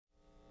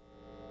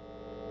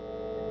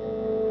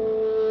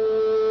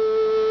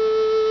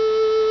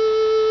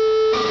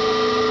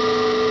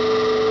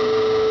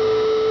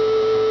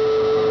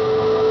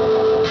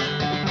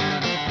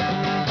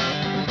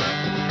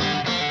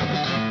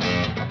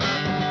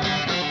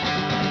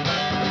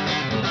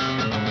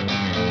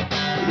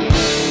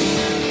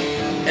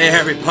Hey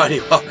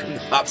everybody, welcome to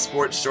Pop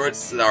Sports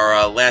Shorts,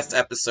 our last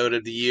episode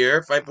of the year,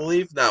 if I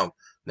believe. No,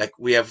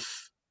 we have,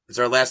 it's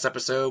our last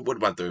episode. What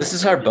month are This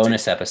is we? our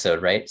bonus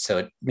episode, right? So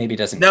it maybe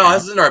doesn't No, this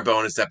count. isn't our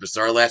bonus episode.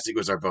 Our last week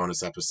was our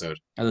bonus episode.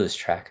 I lose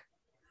track.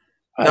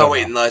 I No, don't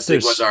wait, know. last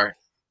week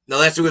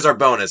was our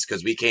bonus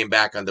because we came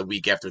back on the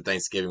week after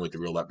Thanksgiving with the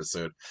real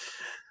episode.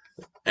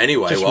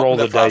 Anyway, Just welcome roll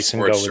to the Pop dice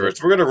and Sports go with it.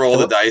 Shorts. We're gonna roll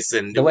the The, dice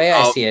and, the way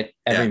I oh, see it,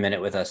 every yeah, minute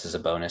with us is a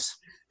bonus.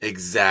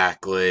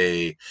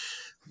 exactly.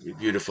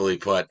 Beautifully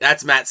put.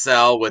 That's Matt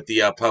Sell with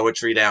the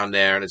poetry down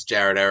there, and it's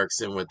Jared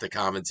Erickson with the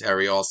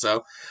commentary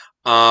also.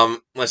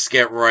 Let's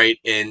get right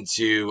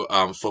into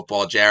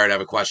football. Jared, I have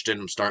a question.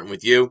 I'm starting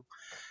with you.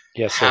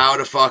 Yes, sir. How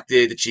the fuck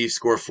did the Chiefs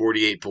score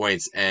 48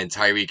 points and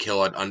Tyreek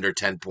Hill had under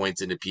 10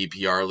 points in the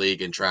PPR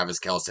league and Travis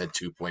Kelce had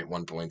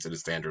 2.1 points in the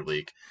standard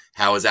league?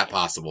 How is that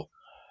possible?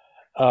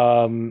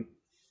 Um,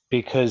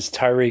 because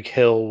Tyreek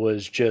Hill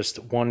was just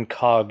one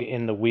cog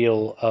in the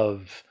wheel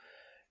of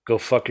 "Go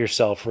fuck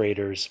yourself,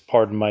 Raiders."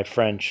 Pardon my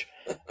French.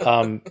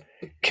 Um,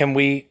 can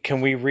we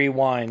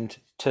rewind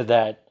to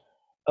that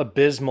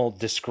abysmal,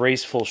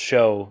 disgraceful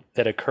show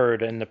that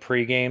occurred in the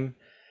pregame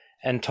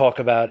and talk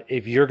about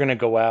if you're going to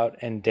go out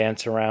and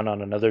dance around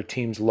on another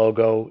team's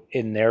logo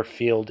in their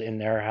field in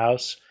their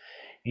house,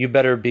 you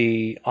better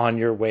be on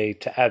your way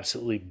to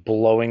absolutely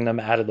blowing them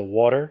out of the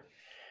water,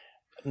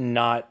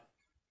 not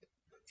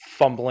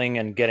fumbling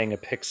and getting a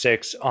pick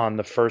six on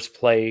the first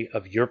play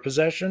of your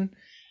possession.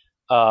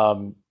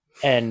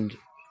 And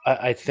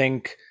I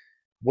think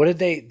what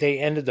did they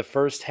ended the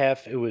first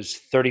half? It was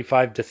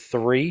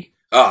 35-3.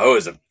 Oh, it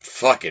was a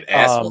fucking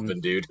ass Um,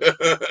 whooping, dude.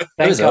 It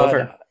thank was God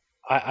over.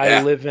 I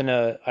Yeah. live in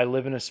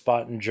a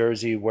spot in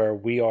Jersey where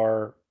we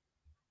are.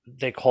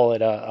 They call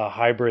it a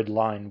hybrid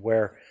line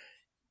where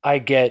I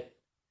get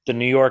the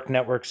New York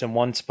networks in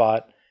one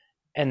spot,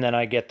 and then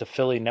I get the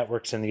Philly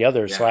networks in the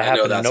other. Yeah, So I I know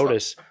happen to that's fun.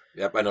 notice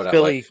Yep, I know that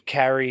Philly life.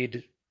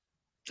 carried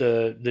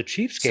the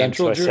Chiefs game. So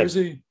Central I said,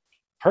 Jersey.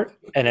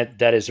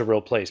 that is a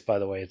real place, by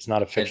the way. It's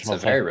not a It's fictional a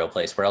very thing. real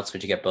place. Where else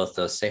would you get both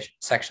those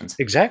sections?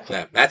 Exactly.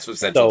 Yeah, that's from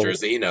Central So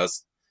Jersey. He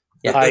knows.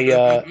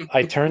 Yeah.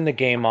 I turned the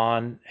game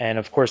on, and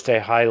of course they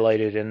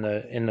highlighted in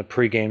the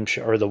pregame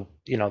show or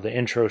the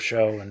intro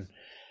show, and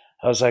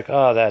I was like,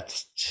 oh,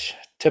 that's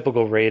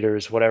typical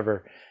Raiders,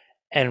 whatever.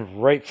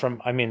 And right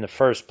from, I mean, the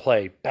first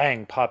play,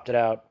 bang, popped it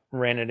out,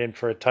 ran it in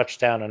for a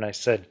touchdown, and I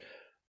said,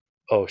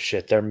 oh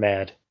shit, they're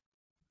mad.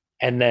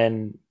 And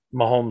then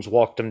Mahomes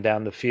walked them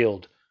down the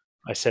field.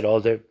 I said, oh,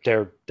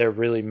 they're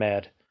really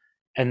mad.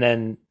 And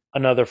then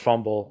another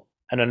fumble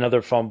and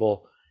another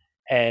fumble,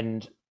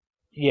 and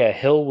yeah,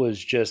 Hill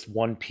was just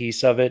one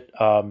piece of it.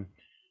 The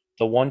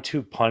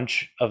 1-2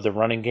 punch of the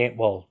running game.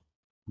 Well,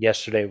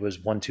 yesterday was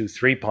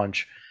 1-2-3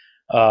 punch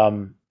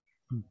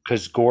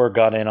because Gore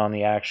got in on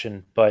the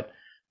action, but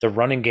the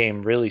running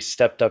game really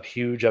stepped up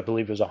huge. I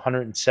believe it was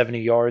 170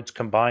 yards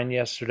combined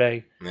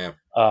yesterday. Yeah.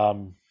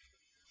 Um,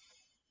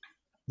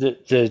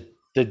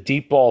 the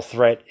deep ball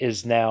threat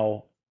is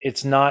now,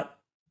 it's not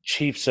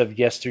Chiefs of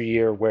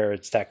yesteryear where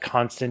it's that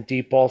constant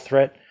deep ball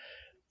threat,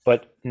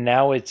 but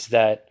now it's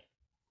that,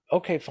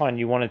 okay, fine,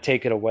 you want to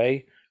take it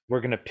away,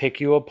 we're going to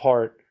pick you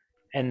apart,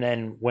 and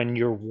then when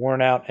you're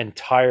worn out and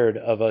tired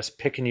of us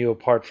picking you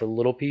apart for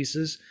little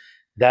pieces,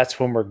 that's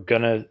when we're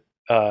gonna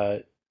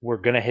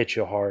hit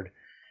you hard.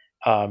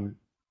 um,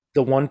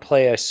 the one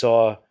play I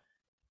saw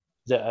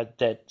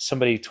that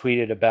somebody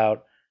tweeted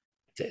about,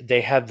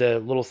 they have the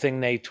little thing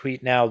they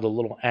tweet now, the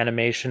little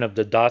animation of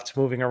the dots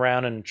moving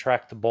around and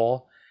track the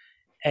ball.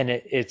 And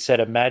it said,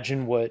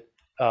 imagine what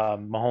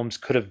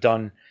Mahomes could have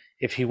done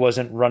if he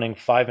wasn't running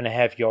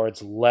 5.5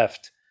 yards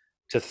left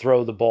to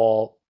throw the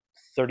ball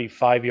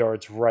 35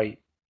 yards right.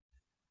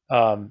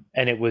 And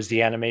it was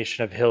the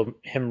animation of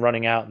him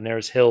running out, and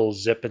there's Hill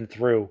zipping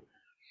through.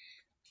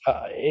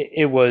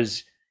 It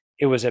was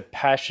a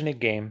passionate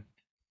game.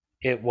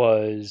 It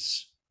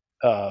was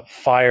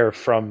fire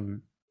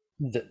from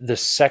the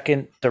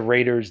second the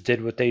Raiders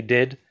did what they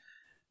did.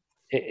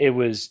 It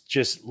was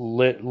just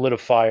lit a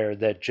fire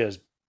that just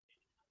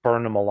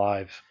burned them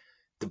alive.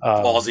 The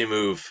Um, ballsy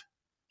move.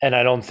 and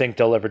I don't think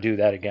they'll ever do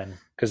that again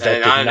because that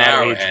And did on not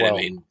age Arrowhead, I well.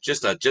 mean,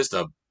 just a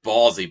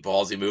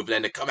ballsy move, and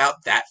then to come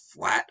out that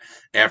flat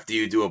after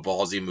you do a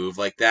ballsy move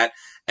like that.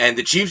 And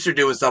the Chiefs are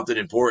doing something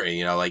important,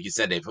 like you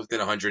said, they put in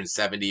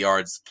 170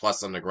 yards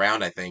plus on the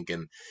ground, I think,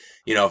 and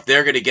if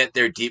they're going to get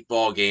their deep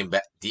game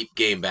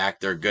back,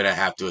 they're going to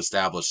have to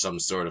establish some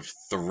sort of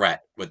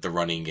threat with the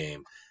running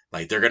game.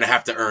 Like they're going to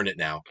have to earn it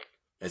now.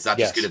 It's not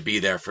just going to Yes. be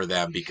there for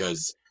them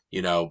because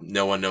no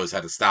one knows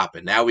how to stop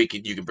it. Now you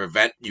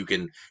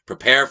can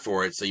prepare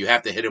for it, so you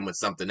have to hit them with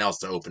something else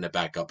to open it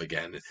back up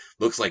again. It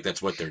looks like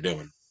that's what they're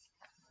doing.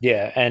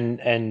 Yeah,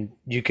 and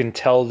you can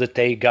tell that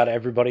they got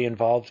everybody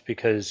involved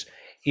because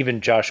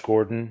even Josh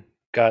Gordon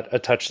got a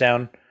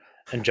touchdown,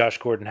 and Josh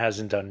Gordon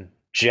hasn't done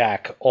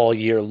jack all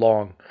year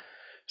long.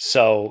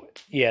 So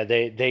yeah,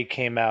 they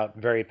came out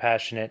very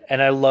passionate,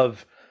 and I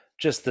love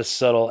just the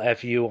subtle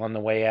fu on the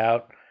way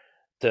out.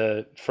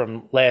 The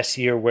from last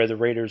year where the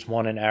Raiders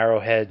won in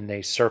Arrowhead and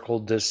they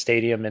circled the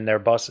stadium in their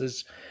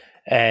buses,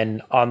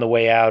 And on the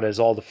way out, as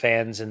all the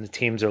fans and the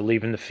teams are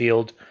leaving the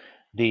field,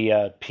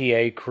 the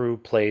PA crew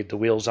played "The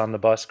Wheels on the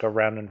Bus Go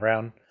Round and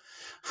Round."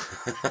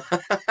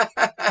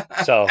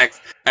 So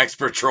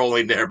Expert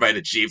trolling there by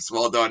the Chiefs.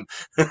 Well done.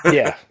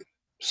 yeah.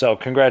 So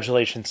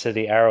congratulations to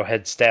the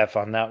Arrowhead staff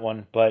on that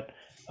one. But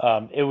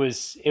it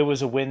was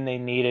a win they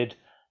needed.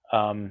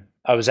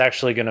 I was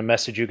actually going to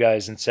message you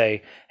guys and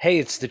say, hey,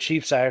 it's the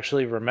Chiefs I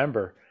actually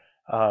remember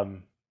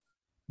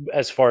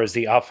as far as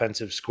the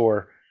offensive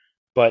score.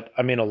 But,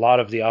 I mean, a lot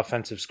of the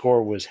offensive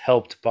score was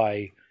helped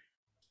by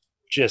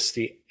just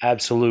the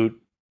absolute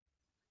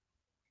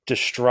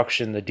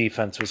destruction the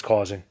defense was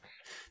causing.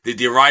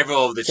 The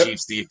arrival of the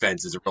Chiefs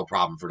defense is a real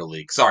problem for the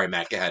league. Sorry,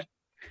 Matt, go ahead.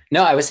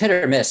 No, I was hit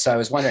or miss. So I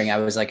was wondering, I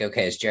was like,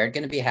 okay, is Jared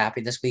going to be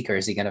happy this week or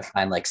is he going to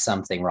find like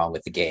something wrong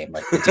with the game?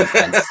 Like the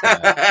defense?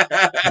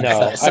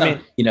 No, I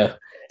mean,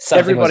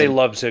 everybody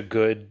loves a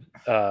good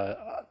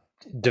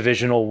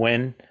divisional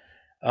win.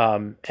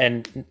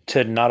 And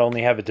to not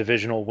only have a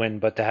divisional win,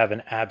 but to have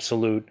an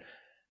absolute,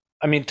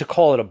 I mean, to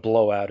call it a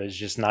blowout is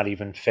just not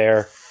even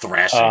fair.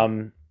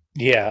 Thrashing.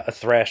 Yeah, a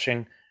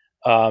thrashing.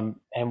 And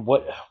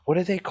what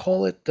do they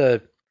call it?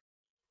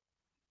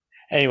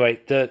 Anyway,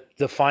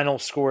 the final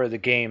score of the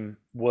game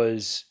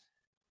was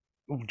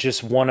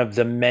just one of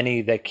the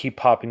many that keep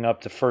popping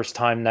up. The first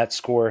time that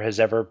score has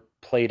ever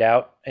played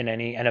out in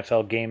any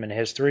NFL game in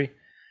history.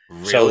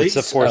 Really? So it's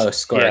the fourth.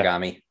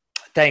 Scorigami. Yeah.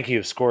 Thank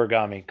you,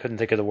 Scorigami. Couldn't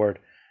think of the word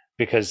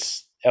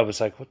because I was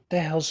like, what the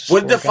hell's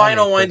what did the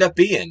final wind up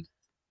being?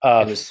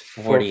 It was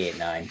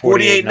 48-9.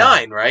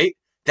 48-9, right?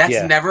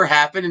 That's never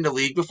happened in the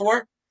league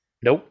before?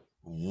 Nope.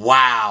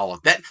 Wow,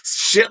 that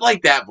shit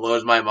like that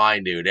blows my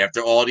mind, dude.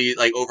 After all the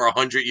like over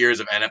 100 years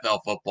of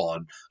NFL football,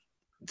 and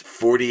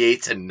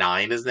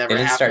 48-9 has never. They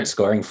didn't happened. Start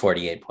scoring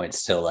 48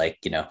 points till like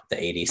the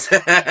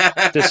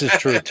 80s. This is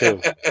true too.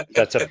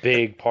 That's a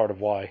big part of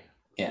why.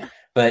 Yeah,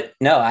 but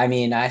no, I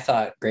mean, I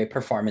thought great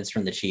performance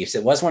from the Chiefs.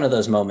 It was one of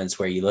those moments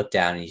where you look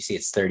down and you see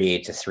it's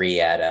 38-3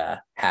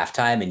 at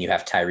halftime, and you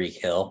have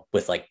Tyreek Hill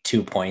with like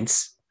 2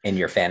 points in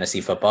your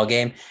fantasy football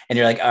game, and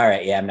you're like, all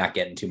right, yeah, I'm not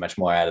getting too much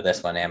more out of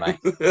this one, am I?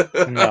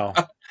 No.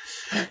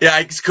 Yeah,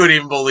 I just couldn't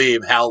even believe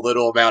how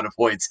little amount of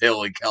points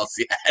Hill and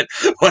Kelsey had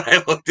when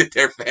I looked at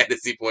their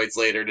fantasy points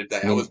later today.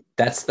 I mean,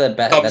 that's the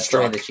best. That's the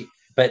way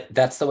but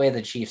that's the way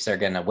the Chiefs are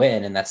going to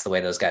win, and that's the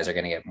way those guys are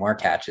going to get more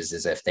catches.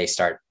 Is if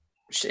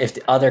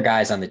the other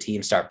guys on the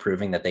team start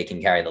proving that they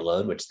can carry the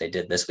load, which they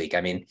did this week.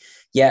 I mean,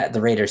 yeah, the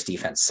Raiders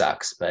defense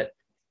sucks, but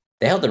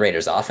they held the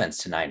Raiders offense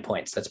to 9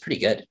 points. That's pretty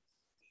good.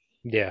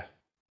 Yeah.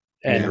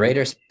 And the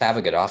Raiders have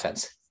a good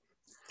offense.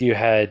 You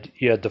had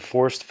the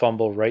forced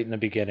fumble right in the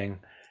beginning.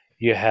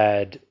 You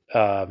had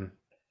I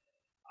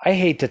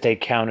hate that they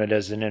count it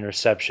as an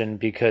interception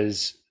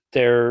because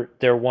their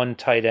one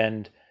tight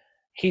end,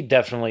 he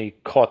definitely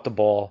caught the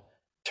ball,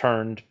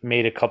 turned,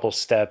 made a couple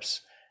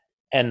steps,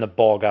 and the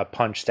ball got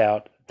punched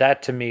out.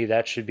 That to me,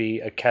 that should be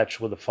a catch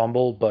with a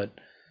fumble, but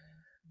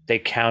they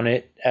count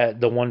it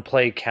the one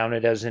play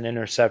counted as an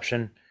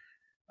interception.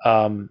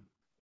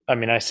 I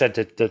mean, I said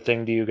the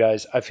thing to you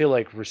guys, I feel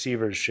like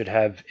receivers should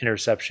have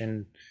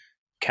interception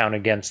count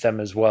against them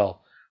as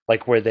well.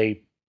 Like where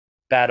they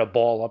bat a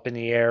ball up in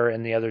the air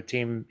and the other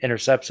team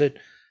intercepts it.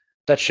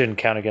 That shouldn't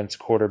count against a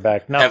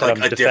quarterback. Not have that like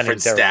I'm a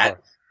different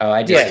stat. Oh,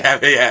 I do.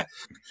 Yeah.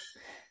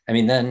 I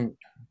mean, then,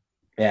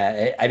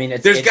 yeah. I mean,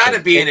 there's got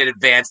to be an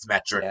advanced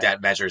metric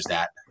that measures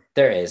that.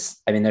 There is.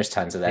 I mean, there's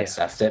tons of that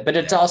stuff. But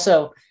it's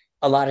also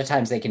a lot of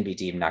times they can be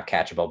deemed not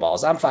catchable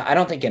balls. I'm fine. I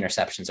don't think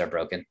interceptions are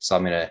broken, so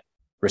I'm going to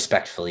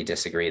respectfully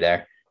disagree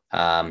there.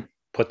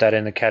 Put that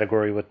in the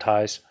category with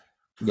ties.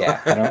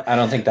 Yeah, I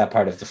don't think that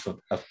part of the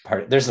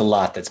part. There's a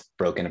lot that's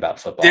broken about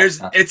football.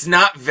 It's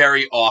not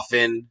very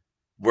often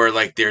where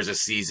like there's a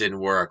season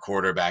where a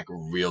quarterback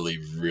really,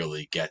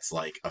 really gets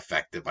like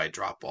affected by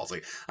drop balls.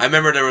 Like I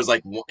remember there was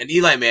like, and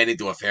Eli Manning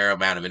threw a fair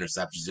amount of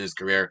interceptions in his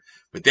career,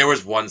 but there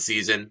was one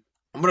season,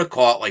 I'm gonna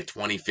call it like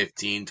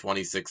 2015,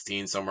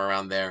 2016, somewhere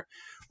around there,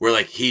 where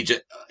like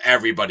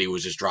everybody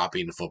was just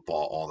dropping the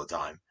football all the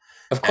time.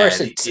 Of course,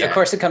 of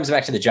course, it comes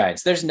back to the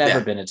Giants. There's never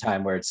been a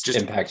time where it's just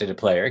impacted a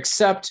player,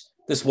 except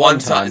this one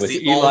time with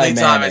the Eli only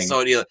time Manning. I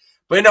saw Eli.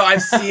 But no,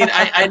 I've seen.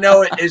 I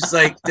know it's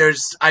like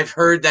I've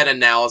heard that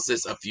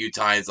analysis a few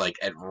times, like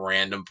at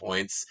random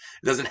points.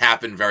 It doesn't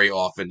happen very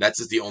often. That's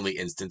just the only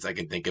instance I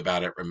can think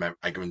about it.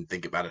 I can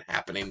think about it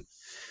happening.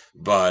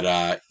 But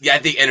I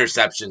think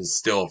interceptions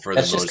still for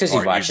That's the just most you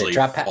part watch usually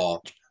drop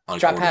fall on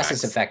drop quarterbacks.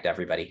 Passes affect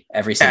everybody.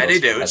 Every single they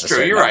do. It's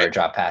true. You're right.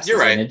 Drop passes. You're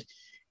right.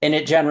 And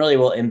it generally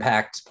will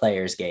impact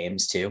players'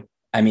 games too.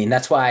 I mean,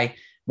 that's why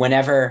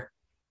whenever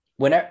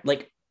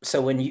like. So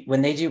when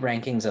they do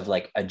rankings of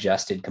like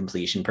adjusted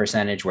completion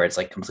percentage, where it's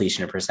like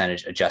completion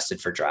percentage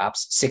adjusted for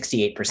drops,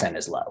 68%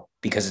 is low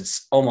because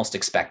it's almost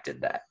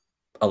expected that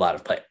a lot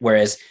of play.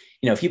 Whereas,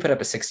 if you put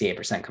up a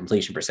 68%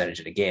 completion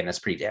percentage in a game, that's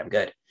pretty damn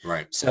good.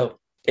 Right.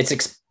 So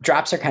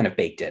drops are kind of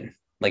baked in.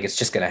 Like it's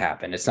just going to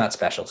happen. It's not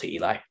special to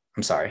Eli.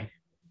 I'm sorry.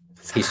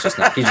 He just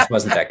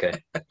wasn't that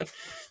good.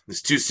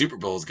 There's 2 Super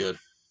Bowls good.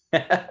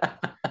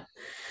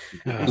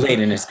 Late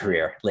in his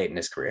career.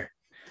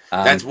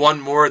 That's one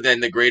more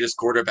than the greatest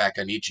quarterback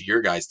on each of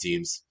your guys'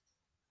 teams.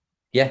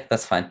 Yeah,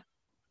 that's fine.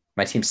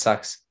 My team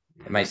sucks.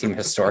 My team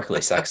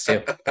historically sucks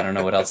too. I don't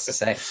know what else to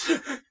say.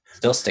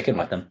 Still sticking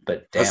with them,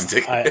 but damn.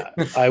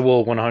 I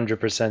will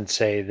 100%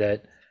 say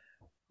that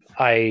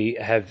I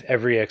have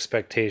every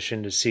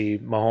expectation to see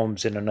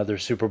Mahomes in another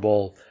Super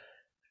Bowl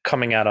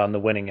coming out on the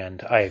winning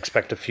end. I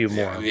expect a few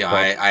more. Yeah,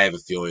 I have a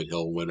feeling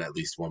he'll win at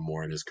least one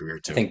more in his career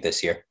too. I think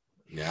this year.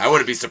 Yeah, I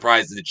wouldn't be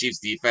surprised if the Chiefs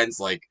defense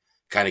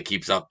kind of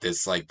keeps up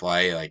this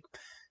play.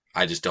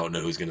 I just don't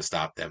know who's going to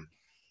stop them.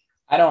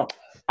 I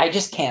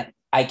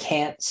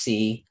can't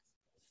see.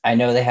 I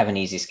know they have an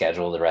easy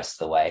schedule the rest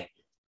of the way,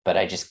 but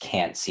I just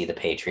can't see the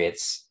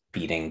Patriots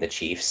beating the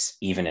Chiefs,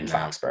 even in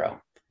Foxborough.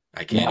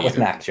 I can't. Not with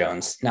Mac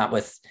Jones, not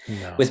with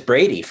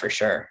Brady for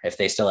sure. If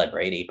they still had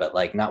Brady, but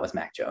not with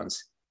Mac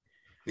Jones.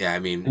 Yeah, I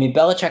mean,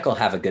 Belichick will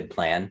have a good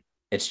plan.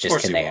 It's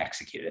just can they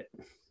execute it?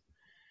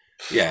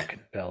 Yeah,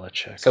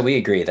 Belichick. So we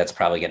agree that's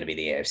probably going to be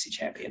the AFC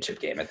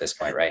Championship game at this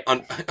point, right?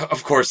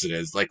 Of course it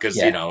is. Because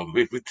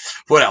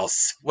what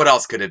else? What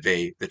else could it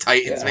be? The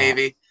Titans,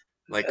 maybe.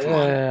 Come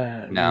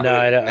on. No,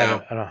 I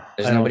don't.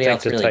 There's nobody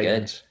else really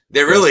Titans. good.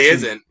 There really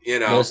isn't.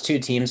 Those two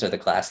teams are the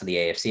class of the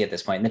AFC at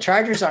this point. And the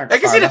Chargers aren't. I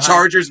can see the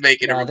Chargers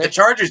making it. The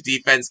Chargers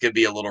defense could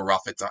be a little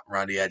rough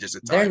around the edges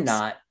at times.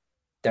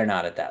 They're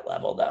not at that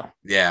level though.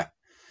 Yeah.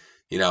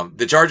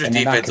 The Chargers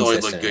defense only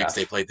looked good because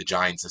they played the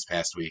Giants this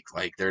past week.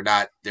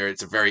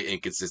 It's a very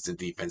inconsistent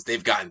defense.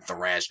 They've gotten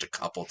thrashed a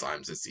couple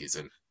times this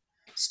season.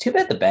 It's too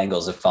bad the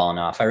Bengals have fallen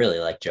off. I really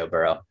like Joe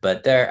Burrow,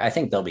 but I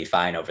think they'll be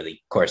fine over the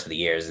course of the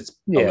years. It's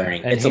a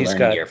learning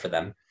year for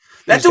them.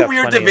 That's a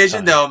weird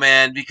division though,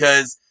 man,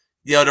 because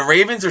the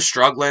Ravens are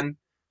struggling.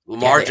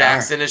 Lamar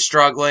Jackson is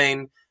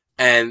struggling,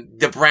 and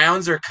the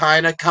Browns are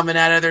kind of coming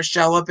out of their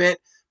shell a bit,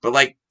 but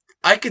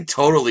I could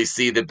totally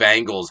see the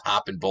Bengals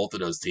hopping both of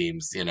those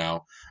teams,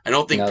 I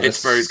don't think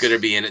Pittsburgh's going to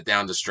be in it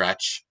down the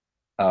stretch.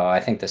 Oh,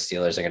 I think the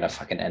Steelers are going to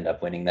fucking end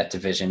up winning that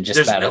division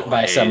just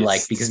by some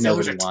because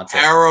nobody wants it.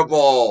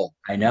 Terrible.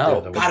 I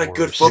know. Not a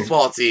good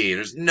football team.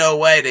 There's no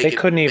way they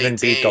couldn't even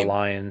beat the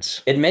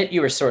Lions. Admit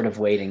you were sort of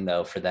waiting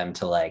though for them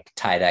to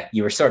tie that.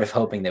 You were sort of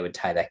hoping they would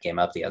tie that game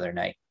up the other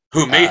night.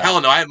 Who, me? Hell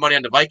no. I had money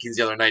on the Vikings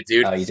the other night,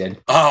 dude. Oh, you did?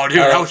 Oh, dude.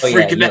 I was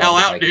freaking the hell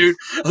out, dude.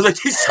 I was like,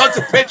 these sons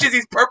of bitches,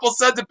 these purple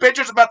sons of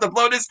bitches about to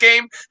blow this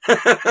game.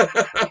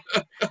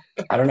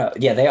 I don't know.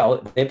 Yeah,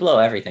 they blow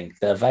everything.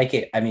 The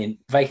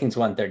Vikings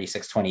won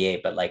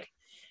 36-28, but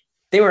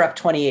they were up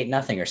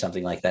 28-0 or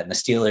something like that. And the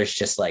Steelers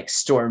just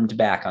stormed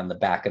back on the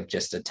back of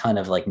just a ton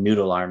of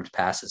noodle armed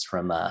passes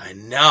from I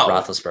know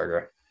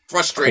Roethlisberger.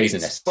 Frustrating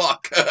as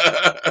fuck.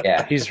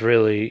 Yeah.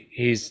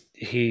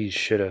 He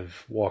should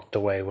have walked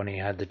away when he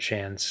had the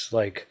chance.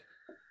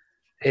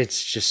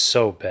 It's just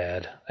so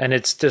bad. And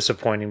it's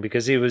disappointing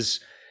because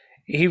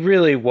he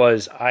really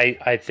was,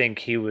 I think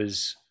he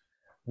was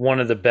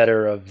one of the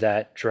better of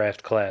that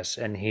draft class.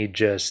 And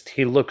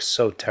he looks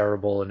so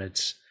terrible, and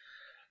it's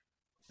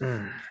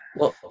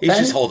well, he's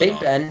just holding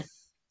on.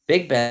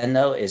 Big Ben,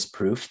 though, is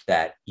proof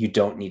that you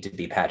don't need to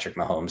be Patrick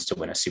Mahomes to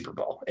win a Super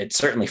Bowl. It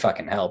certainly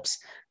fucking helps,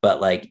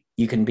 but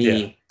you can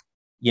be,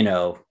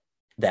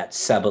 that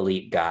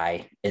sub-elite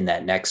guy in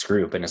that next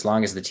group. And as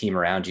long as the team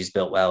around you's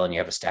built well and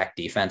you have a stacked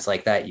defense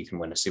like that, you can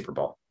win a Super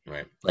Bowl.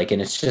 Right.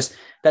 And it's just,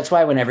 that's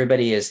why when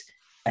everybody is,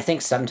 I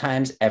think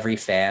sometimes every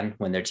fan,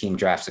 when their team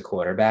drafts a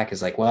quarterback,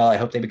 is well, I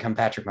hope they become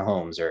Patrick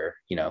Mahomes or,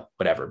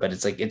 whatever. But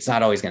it's it's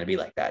not always going to be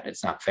like that.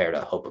 It's not fair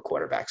to hope a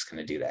quarterback's going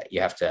to do that. You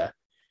have to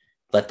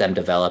let them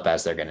develop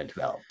as they're going to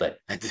develop. But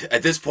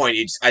at this point,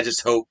 I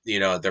just hope,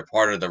 they're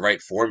part of the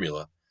right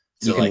formula.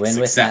 You can win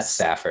with Matt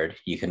Stafford.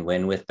 You can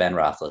win with Ben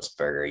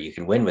Roethlisberger. You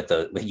can win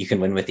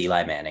with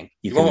Eli Manning.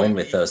 You can win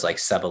with those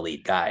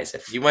sub-elite guys.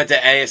 If you went to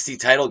AFC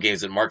title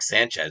games with Mark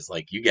Sanchez,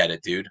 you get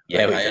it, dude.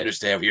 Yeah, I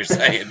understand what you're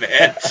saying,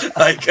 man.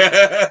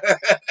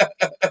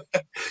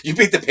 You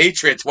beat the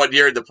Patriots one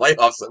year in the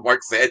playoffs with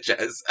Mark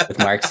Sanchez. With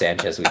Mark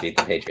Sanchez, we beat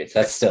the Patriots.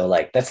 That's still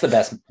that's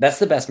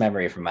the best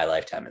memory from my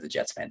lifetime as a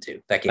Jets fan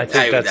too. That game. I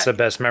think that's the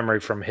best memory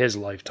from his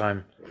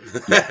lifetime.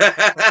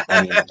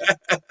 Yeah.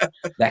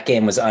 That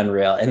game was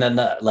unreal. And then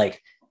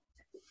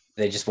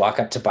they just walk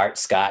up to Bart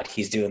Scott.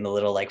 He's doing the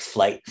little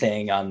flight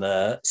thing on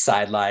the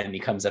sideline, and he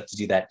comes up to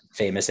do that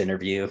famous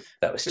interview.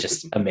 That was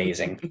just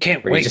amazing.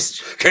 Can't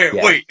wait. Can't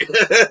wait.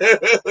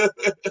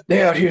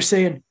 They're out here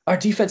saying our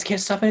defense can't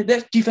stop it.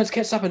 That defense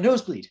can't stop a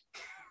nosebleed.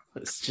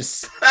 It's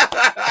just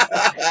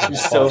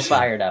so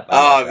fired up.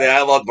 Oh man,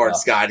 I love Bart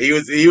Scott. He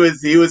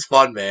was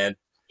fun, man.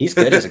 He's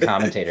good as a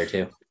commentator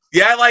too.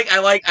 Yeah,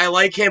 I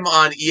like him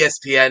on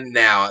ESPN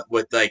now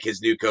with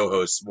his new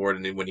co-hosts more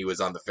than when he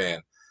was on The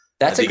Fan.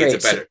 It's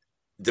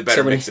a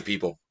better mix of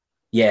people.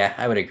 Yeah,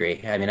 I would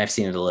agree. I've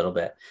seen it a little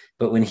bit,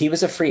 but when he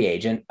was a free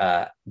agent,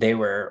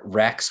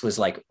 Rex was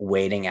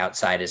waiting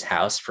outside his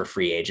house for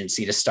free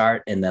agency to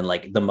start, and then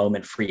the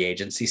moment free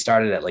agency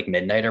started at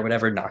midnight or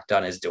whatever, knocked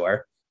on his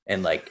door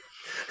and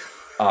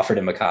offered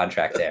him a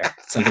contract there,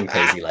 something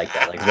crazy like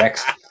that.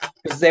 Rex,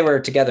 because they were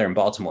together in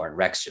Baltimore, and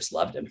Rex just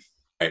loved him.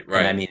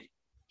 Right. And,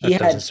 that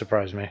doesn't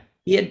surprise me.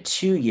 he had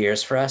 2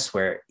 years for us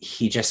where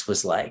he just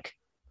was like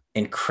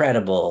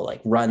incredible,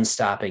 like run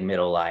stopping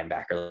middle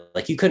linebacker.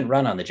 Like you couldn't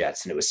run on the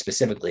Jets, and it was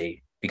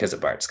specifically because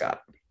of Bart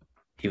Scott.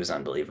 He was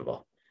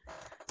unbelievable.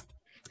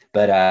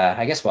 But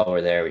I guess while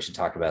we're there, we should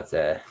talk about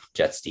the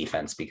Jets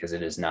defense because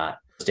it is not,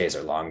 those days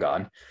are long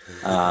gone.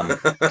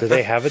 Do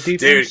they have a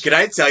defense? Dude, can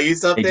I tell you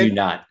something? They do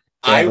not.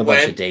 They have a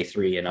bunch of day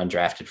 3 and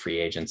undrafted free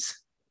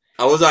agents.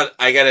 I was on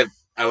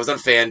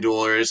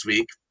FanDuel earlier this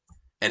week,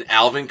 and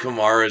Alvin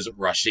Kamara's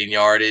rushing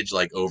yardage,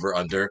 like over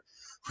under,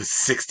 was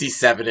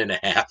 67.5.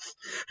 And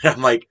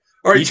I'm like,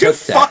 are you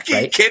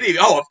fucking kidding me?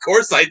 Oh, of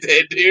course I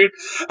did, dude.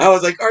 I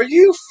was like, are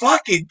you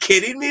fucking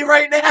kidding me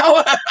right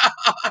now?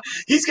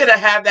 He's going to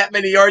have that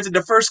many yards in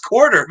the first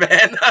quarter,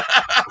 man.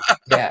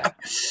 Yeah.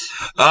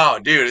 Oh,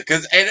 dude.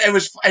 Because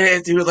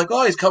he was like,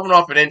 oh, he's coming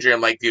off an injury.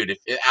 I'm like, dude,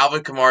 if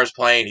Alvin Kamara's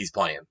playing, he's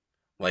playing.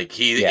 Like,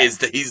 he's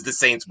the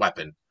Saints'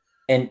 weapon.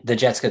 And the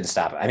Jets couldn't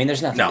stop it. I mean,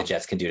 there's nothing the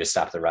Jets can do to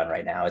stop the run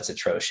right now. It's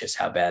atrocious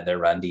how bad their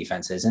run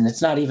defense is. And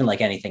it's not even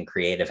like anything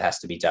creative has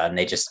to be done.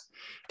 They just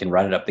can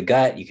run it up the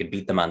gut. You can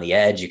beat them on the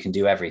edge. You can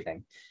do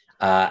everything.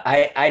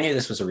 I knew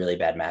this was a really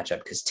bad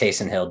matchup because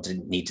Taysom Hill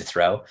didn't need to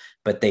throw,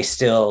 but they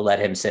still let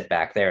him sit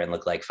back there and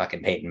look like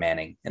fucking Peyton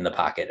Manning in the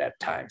pocket at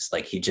times.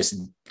 Like he just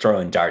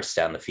throwing darts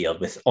down the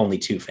field with only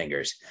 2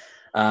 fingers.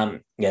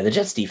 The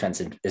Jets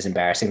defense is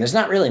embarrassing. There's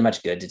not really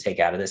much good to take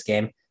out of this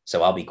game,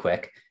 so I'll be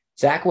quick.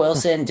 Zach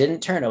Wilson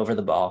didn't turn over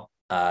the ball.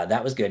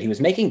 That was good. He was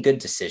making good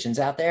decisions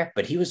out there,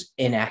 but he was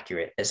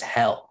inaccurate as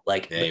hell.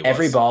 Like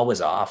every ball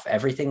was off.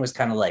 Everything was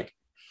kind of like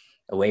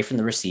away from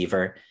the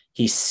receiver.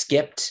 He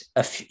skipped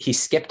a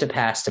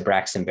pass to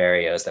Braxton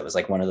Berrios that was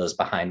like one of those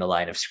behind the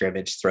line of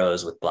scrimmage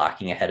throws with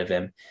blocking ahead of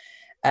him.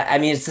 I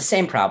mean, it's the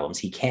same problems.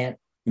 He can't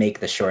make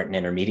the short and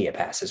intermediate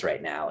passes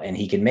right now, and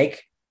he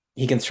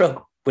can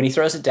throw when he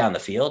throws it down the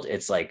field.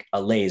 It's like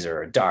a laser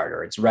or a dart,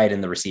 or it's right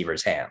in the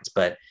receiver's hands,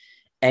 but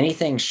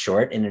anything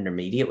short and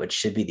intermediate, which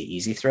should be the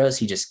easy throws,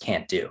 he just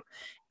can't do.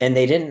 And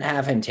they didn't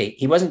have him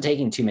he wasn't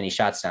taking too many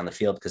shots down the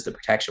field because the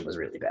protection was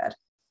really bad.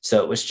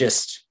 So it was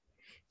just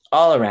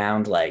all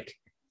around, like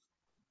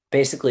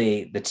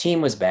basically the team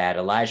was bad.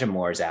 Elijah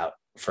Moore's out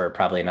for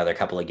probably another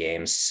couple of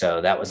games.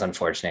 So that was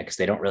unfortunate because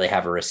they don't really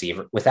have a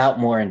receiver. Without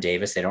Moore and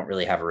Davis, they don't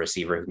really have a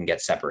receiver who can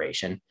get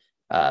separation.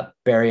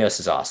 Berrios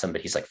is awesome,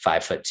 but he's like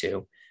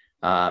 5'2".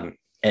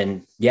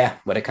 And yeah,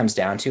 what it comes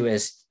down to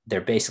is they're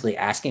basically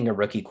asking a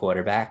rookie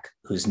quarterback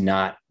who's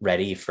not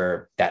ready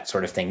for that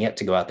sort of thing yet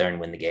to go out there and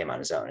win the game on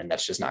his own. And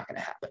that's just not going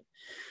to happen.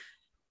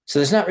 So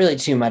there's not really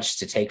too much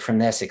to take from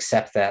this,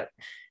 except that,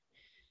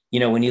 you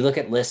know, when you look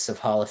at lists of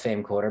Hall of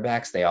Fame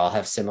quarterbacks, they all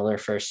have similar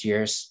first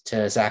years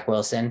to Zach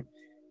Wilson.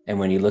 And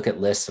when you look at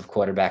lists of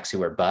quarterbacks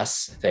who are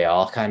busts, they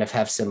all kind of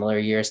have similar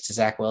years to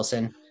Zach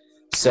Wilson.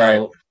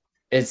 So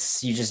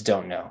you just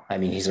don't know. I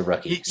mean, he's a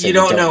rookie. So you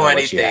don't know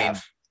anything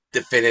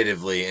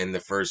definitively in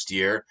the first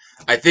year.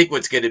 I think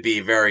what's going to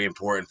be very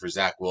important for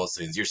Zach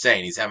Wilson is you're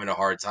saying he's having a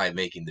hard time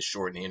making the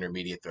short and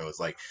intermediate throws,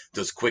 like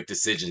those quick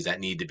decisions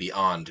that need to be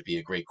on to be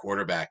a great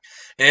quarterback.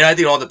 And I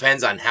think it all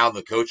depends on how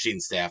the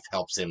coaching staff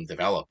helps him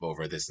develop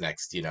over this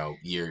next,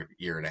 year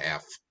and a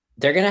half.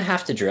 They're going to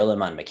have to drill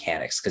him on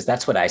mechanics because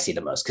that's what I see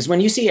the most. Because when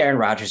you see Aaron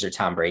Rodgers or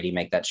Tom Brady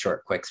make that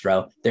short, quick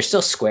throw, they're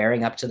still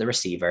squaring up to the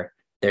receiver.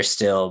 They're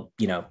still,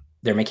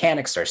 their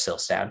mechanics are still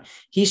sound.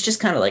 He's just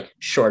kind of like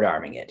short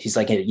arming it. He's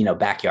like,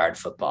 backyard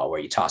football where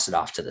you toss it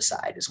off to the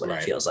side is what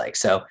it feels like.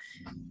 So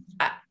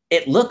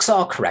it looks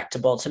all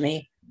correctable to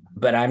me,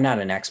 but I'm not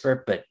an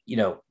expert. But,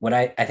 what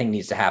I think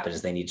needs to happen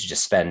is he needs to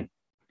spend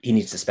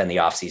the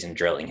offseason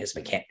drilling his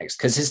mechanics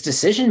because his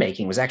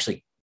decision-making was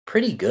actually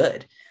pretty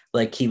good.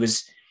 Like he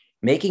was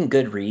making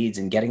good reads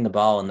and getting the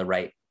ball to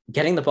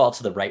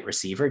the right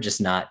receiver, just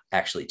not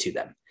actually to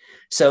them.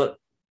 So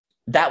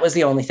that was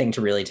the only thing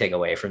to really take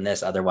away from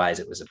this. Otherwise,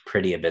 it was a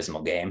pretty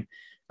abysmal game.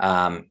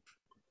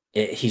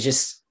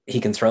 He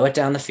can throw it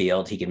down the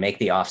field. He can make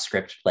the off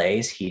script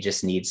plays. He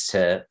just needs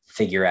to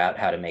figure out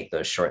how to make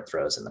those short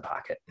throws in the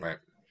pocket. Right.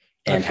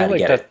 And how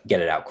to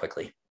get it out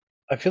quickly.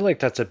 I feel like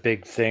that's a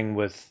big thing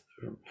with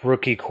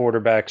rookie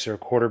quarterbacks or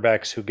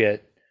quarterbacks who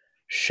get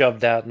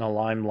shoved out in the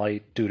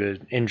limelight due to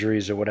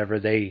injuries or whatever.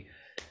 They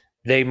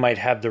might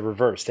have the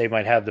reverse. They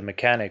might have the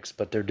mechanics,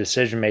 but their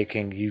decision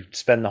making, you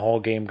spend the whole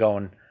game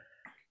going,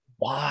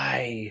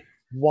 why?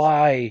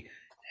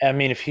 I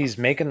mean, if he's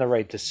making the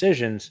right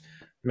decisions,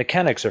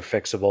 mechanics are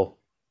fixable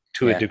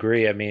to a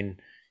degree. I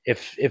mean,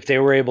 if they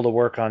were able to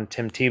work on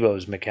Tim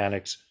Tebow's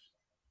mechanics,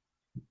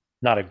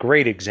 not a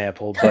great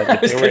example,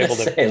 but if they were able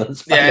to, I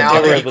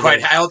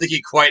don't think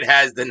he quite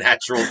has the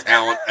natural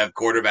talent of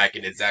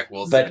quarterbacking in Zach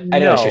Wilson. But I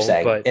know what you're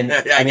saying.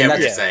 I get what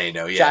you're saying.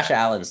 No, Josh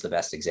Allen's the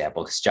best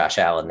example because Josh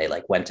Allen, they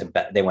went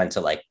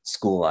to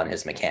school on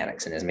his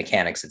mechanics, and his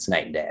mechanics, it's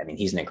night and day. I mean,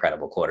 he's an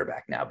incredible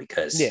quarterback now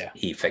because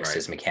he fixed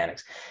his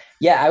mechanics.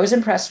 Yeah, I was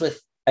impressed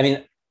with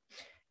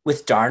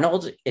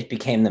Darnold, it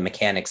became the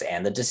mechanics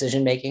and the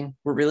decision making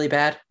were really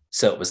bad.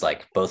 So it was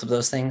like both of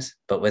those things.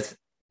 But with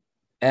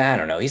I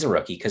don't know. He's a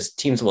rookie because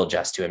teams will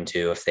adjust to him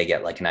too if they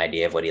get like an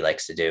idea of what he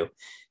likes to do.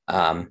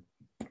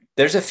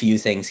 There's a few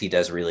things he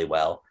does really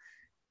well.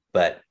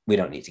 but we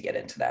don't need to get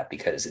into that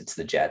because it's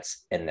the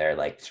Jets and they're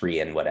like 3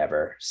 and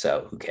whatever.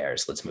 So who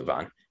cares? Let's move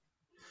on.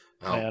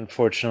 Oh,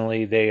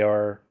 Unfortunately, they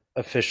are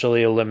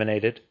officially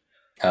eliminated.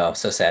 Oh,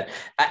 so sad.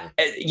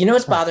 You know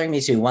what's bothering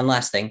me too? One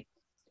last thing.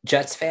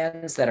 Jets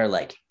fans that are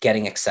like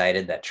getting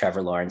excited that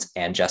Trevor Lawrence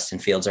and Justin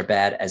Fields are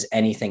bad as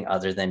anything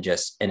other than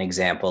just an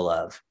example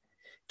of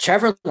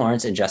Trevor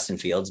Lawrence and Justin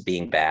Fields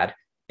being bad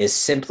is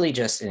simply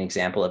just an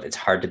example of it's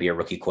hard to be a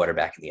rookie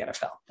quarterback in the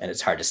NFL and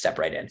it's hard to step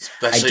right in.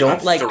 especially I don't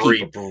on like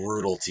three people.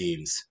 brutal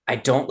teams. I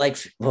don't like,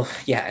 well,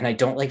 yeah, and I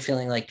don't like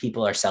feeling like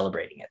people are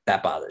celebrating it.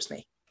 That bothers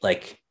me.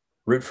 Like,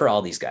 root for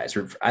all these guys.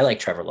 I like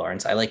Trevor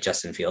Lawrence. I like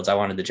Justin Fields. I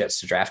wanted the Jets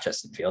to draft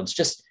Justin Fields.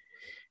 Just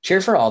cheer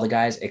for all the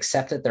guys,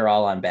 except that they're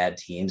all on bad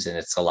teams and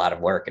it's a lot of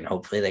work. And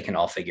hopefully they can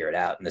all figure it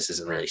out. And this is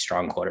a really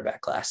strong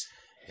quarterback class.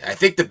 I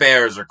think the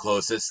Bears are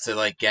closest to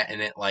like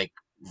getting it like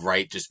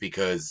right, just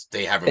because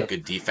they have a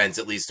good defense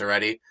at least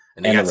already,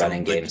 and they And got the some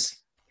running good, games.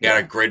 they got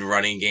a good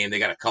running game. They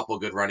got a couple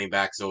good running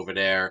backs over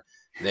there.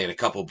 They got a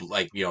couple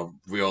like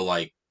real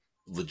like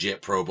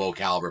legit Pro Bowl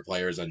caliber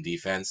players on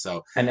defense.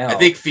 So I know. I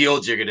think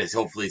Fields, you're gonna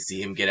hopefully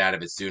see him get out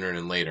of it sooner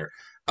than later.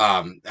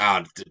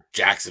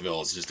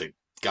 Jacksonville is just a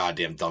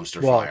goddamn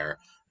dumpster fire.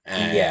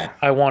 And Yeah.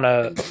 I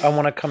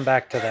wanna come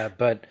back to that,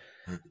 but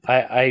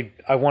I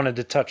wanted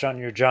to touch on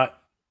your Giant.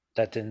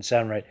 That didn't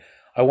sound right.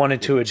 I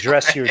wanted to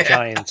address your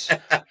Giants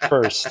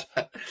first,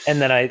 and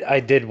then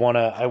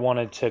I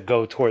wanted to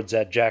go towards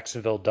that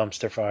Jacksonville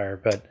dumpster fire.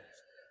 But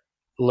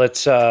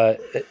let's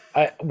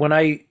when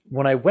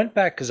I went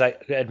back, because I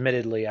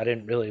admittedly I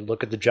didn't really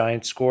look at the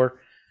Giants score,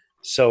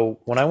 so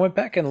when I went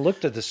back and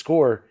looked at the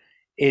score,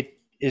 it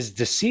is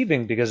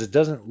deceiving because it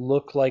doesn't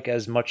look like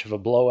as much of a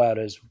blowout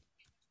as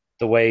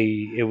the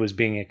way it was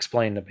being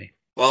explained to me.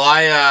 Well,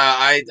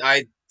 I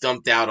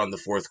dumped out on the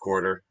fourth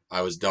quarter.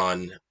 I was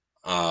done.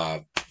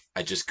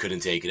 I just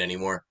couldn't take it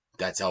anymore.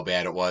 That's how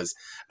bad it was.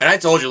 And I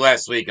told you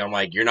last week, I'm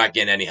like, you're not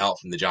getting any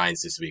help from the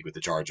Giants this week with the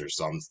Chargers,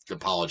 so I'm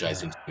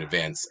apologizing in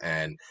advance.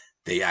 And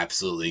they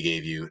absolutely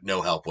gave you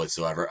no help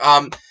whatsoever.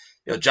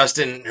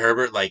 Justin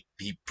Herbert, like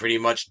he pretty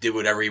much did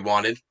whatever he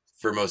wanted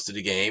for most of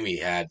the game.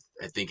 I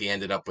think he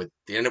ended up with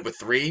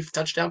 3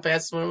 touchdown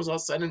passes when it was all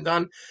said and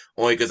done.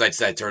 Only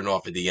because I turned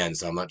off at the end,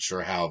 so I'm not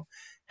sure how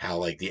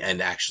like the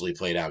end actually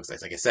played out.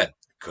 Because like I said,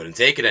 couldn't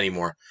take it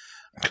anymore.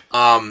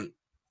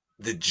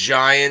 The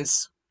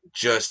Giants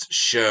just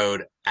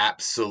showed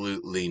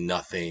absolutely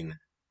nothing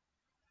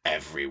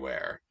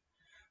everywhere.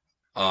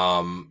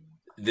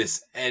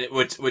 This and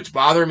which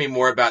bothered me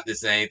more about this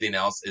than anything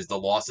else is the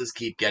losses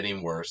keep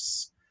getting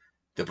worse,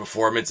 the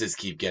performances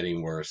keep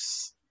getting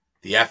worse,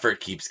 the effort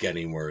keeps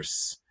getting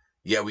worse.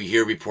 Yet we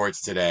hear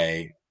reports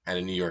today out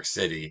of New York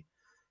City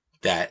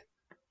that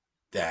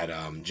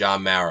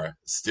John Mara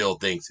still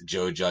thinks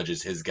Joe Judge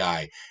is his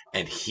guy,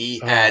 and he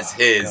has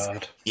his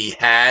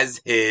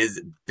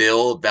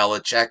Bill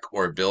Belichick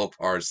or Bill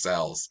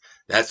Parcells.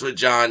 That's what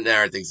John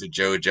Mara thinks of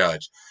Joe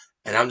Judge.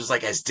 And I'm just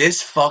like, has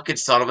this fucking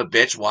son of a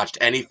bitch watched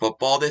any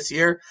football this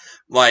year?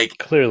 Like,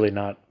 Clearly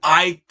not.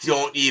 I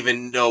don't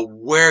even know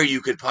where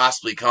you could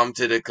possibly come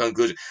to the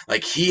conclusion.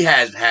 Like, he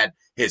has had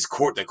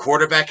the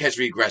quarterback has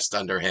regressed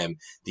under him.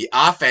 The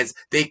offense,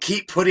 they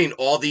keep putting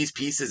all these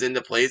pieces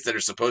into place that are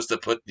supposed to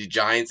put the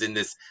Giants in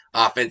this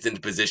offense in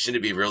position to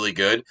be really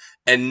good,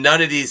 and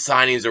none of these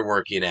signings are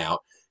working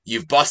out.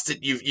 You've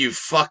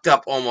fucked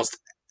up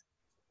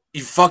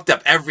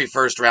every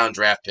first round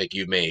draft pick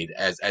you've made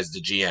as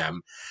the GM.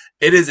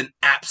 It is an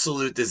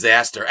absolute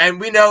disaster.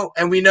 And we know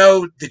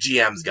the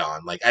GM's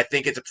gone. Like, I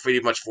think it's a pretty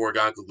much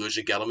foregone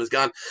conclusion Gettleman's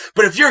gone.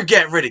 But if you're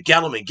getting rid of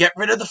Gettleman, get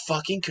rid of the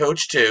fucking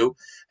coach too,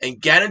 and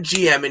get a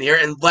GM in here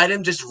and let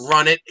him just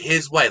run it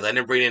his way. Let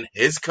him bring in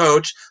his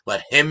coach.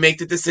 Let him make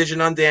the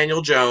decision on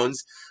Daniel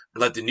Jones.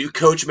 Let the new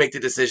coach make the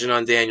decision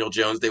on Daniel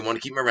Jones. They want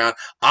to keep him around.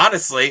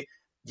 Honestly,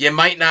 you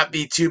might not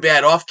be too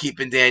bad off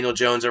keeping Daniel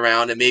Jones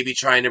around and maybe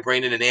trying to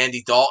bring in an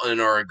Andy Dalton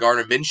or a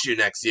Gardner Minshew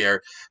next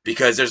year,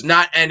 because there's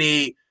no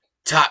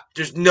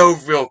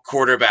real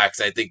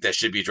quarterbacks I think that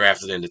should be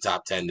drafted in the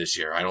top 10 this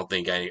year. I don't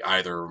think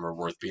either of them are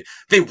worth being.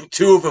 I think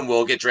 2 of them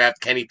will get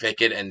drafted. Kenny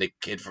Pickett and the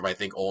kid from I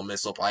think Ole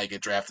Miss will probably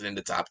get drafted in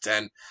the top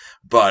 10.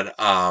 But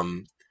I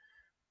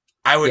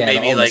would Yeah, the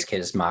maybe Ole Miss like kid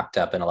is mocked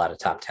up in a lot of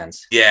top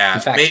tens. yeah.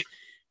 In fact,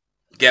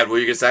 Gab, what were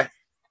you gonna say?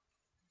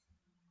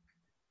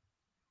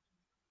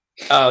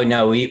 oh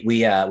no,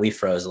 we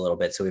froze a little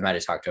bit, so we might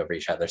have talked over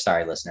each other.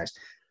 Sorry, listeners.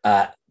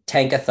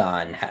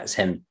 Tankathon has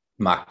him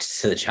mocked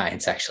to the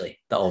Giants, actually,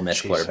 the Ole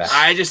Miss quarterback.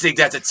 I just think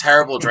that's a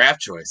terrible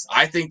draft choice.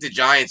 I think the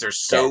Giants are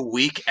so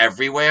weak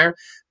everywhere.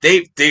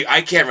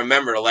 I can't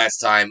remember the last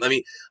time.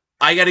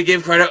 I got to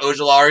give credit.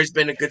 Ojulari's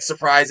been a good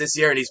surprise this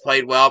year, and he's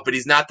played well, but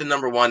he's not the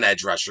number 1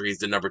 edge rusher. He's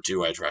the number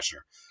 2 edge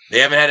rusher. They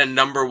haven't had a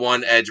number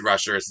 1 edge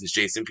rusher since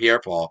Jason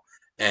Pierre-Paul,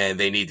 and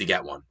they need to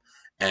get one.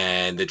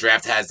 And the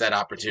draft has that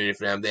opportunity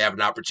for them. They have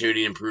an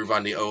opportunity to improve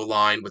on the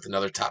O-line with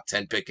another top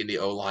 10 pick in the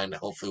O-line that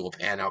hopefully will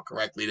pan out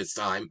correctly this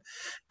time.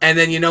 And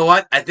then you know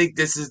what? I think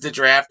this is the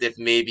draft if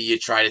maybe you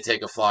try to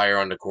take a flyer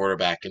on the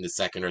quarterback in the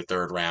second or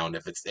third round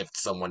if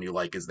someone you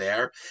like is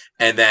there,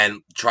 and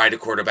then try to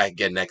quarterback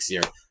again next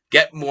year.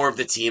 Get more of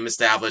the team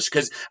established.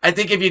 Because I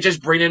think if you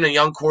just bring in a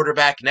young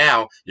quarterback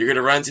now, you're going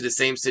to run into the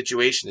same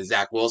situation that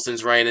Zach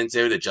Wilson's running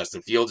into, that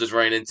Justin Fields is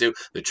running into,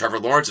 that Trevor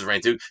Lawrence is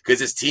running into, because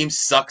his team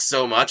sucks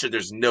so much that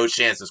there's no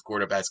chance this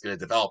quarterback's going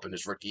to develop in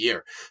his rookie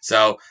year.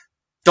 So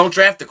don't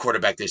draft the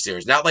quarterback this year.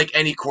 It's not like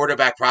any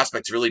quarterback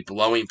prospect's really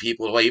blowing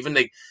people away. Even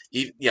like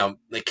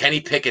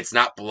Kenny Pickett's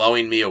not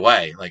blowing me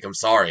away. Like, I'm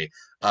sorry.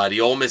 The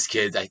Ole Miss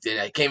kid, I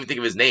can't even think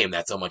of his name.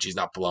 That's how much he's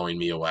not blowing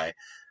me away.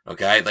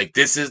 Okay, like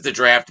this is the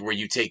draft where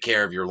you take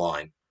care of your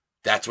line.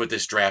 That's what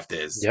this draft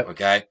is. Yep.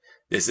 Okay,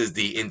 this is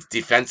the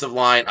defensive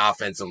line,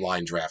 offensive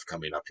line draft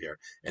coming up here,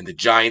 and the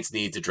Giants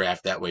need to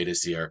draft that way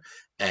this year.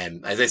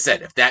 And as I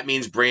said, if that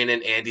means bringing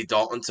in Andy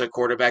Dalton to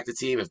quarterback the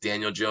team, if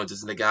Daniel Jones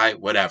isn't the guy,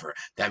 whatever.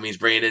 That means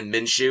bringing in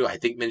Minshew. I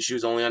think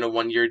Minshew's only on a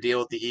 1-year deal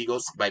with the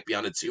Eagles. He might be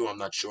on a 2. I'm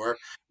not sure.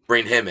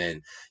 Bring him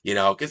in,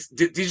 because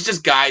these are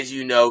just guys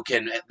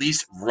can at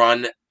least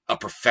run a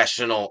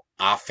professional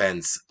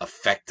offense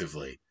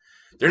effectively.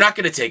 They're not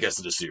going to take us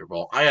to the Super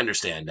Bowl. I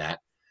understand that.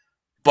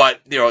 But,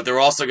 they're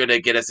also going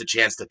to get us a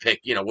chance to pick,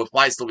 we'll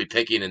probably still be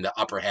picking in the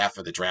upper half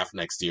of the draft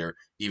next year,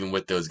 even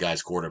with those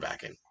guys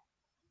quarterbacking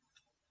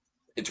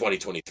in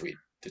 2023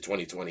 to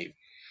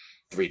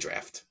 2023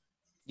 draft.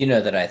 You know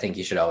that I think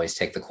you should always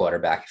take the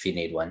quarterback if you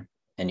need one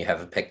and you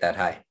have a pick that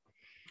high.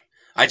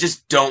 I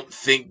just don't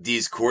think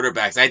these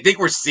quarterbacks, I think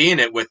we're seeing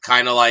it with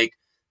kind of like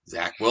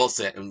Zach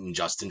Wilson and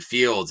Justin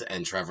Fields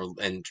and Trevor,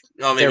 and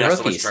maybe not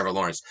so much Trevor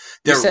Lawrence.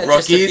 They're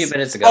rookies. Just a few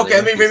minutes ago,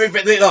 okay, let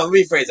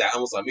me phrase that.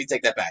 Let me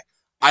take that back.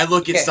 I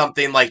look at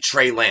something like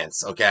Trey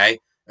Lance, okay?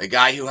 A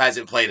guy who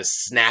hasn't played a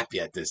snap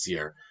yet this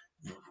year.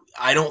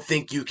 I don't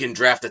think you can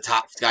draft a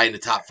top guy in the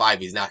top 5.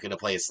 He's not going to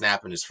play a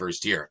snap in his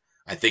first year.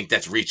 I think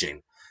that's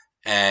reaching.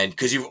 And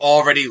because you've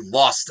already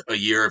lost a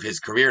year of his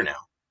career now.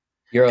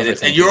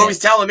 And you're always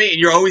telling me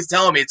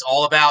it's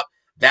all about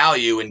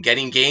value and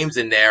getting games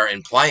in there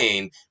and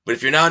playing. But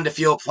if you're not in the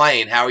field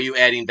playing, how are you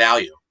adding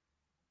value?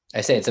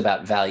 I say it's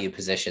about value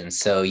positions.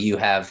 So you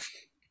have,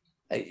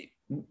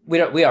 we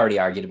already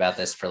argued about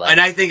this for like, and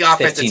I think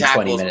offensive 15,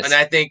 tackles,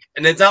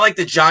 and it's not like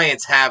the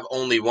Giants have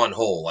only one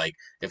hole. Like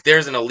if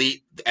there's an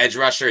elite edge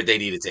rusher, they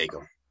need to take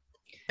him.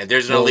 And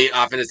there's an elite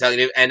offensive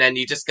tackle, and then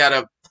you just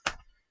gotta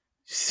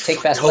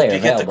take best player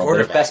available.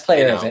 But if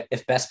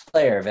best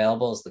player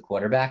available is the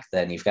quarterback,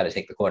 then you've got to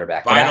take the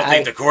quarterback. But I don't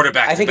think the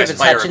quarterback is the best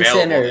player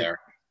available there.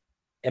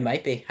 It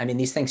might be. I mean,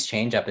 these things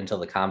change up until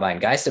the combine.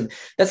 Guys,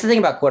 that's the thing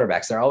about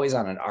quarterbacks. They're always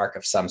on an arc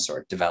of some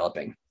sort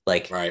developing.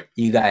 Like right.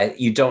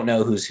 You don't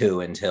know who's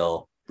who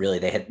until really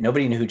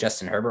nobody knew who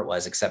Justin Herbert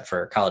was except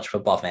for college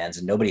football fans,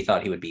 and nobody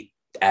thought he would be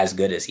as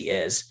good as he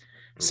is.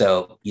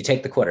 So you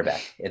take the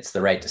quarterback. It's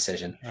the right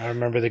decision. I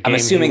remember the game. I'm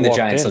assuming the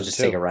Giants will just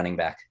take a running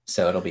back,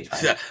 so it'll be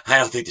fine. I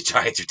don't think the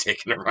Giants are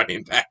taking a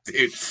running back,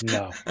 dude.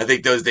 No, I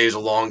think those days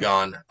are long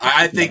gone.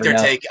 I think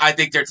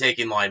they're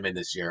taking linemen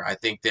this year. I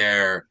think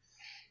they're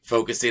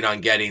focusing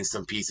on getting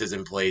some pieces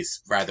in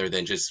place rather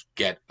than just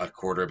get a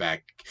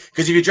quarterback.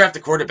 Because if you draft a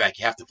quarterback,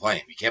 you have to play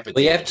him. You can't.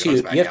 Well, you have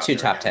two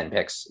top 10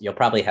 picks. You'll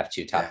probably have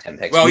two top 10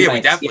 picks. Well, we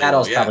definitely.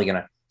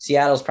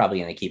 Seattle's probably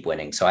gonna keep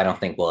winning, so I don't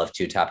think we'll have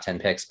two top 10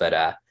 picks,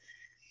 but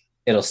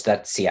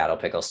that Seattle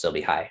pick will still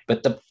be high.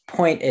 But the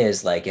point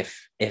is, like,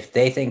 if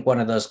they think one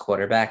of those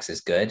quarterbacks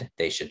is good,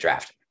 they should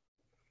draft him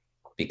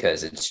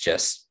because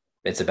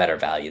it's a better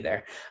value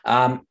there.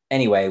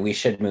 Anyway, we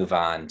should move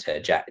on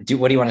to Jack.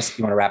 What do you want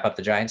to wrap up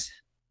the Giants?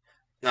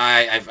 No,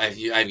 I've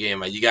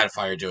you got to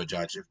fire Joe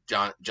Judge. If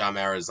John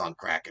Mara is on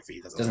crack, if he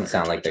doesn't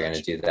sound like they're going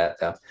to do that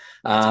though.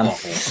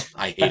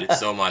 I hate it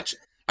so much.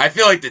 I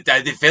feel like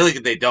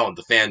if they don't,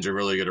 the fans are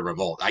really going to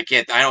revolt. I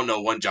don't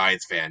know one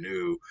Giants fan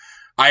who.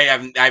 I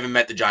haven't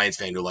met the Giants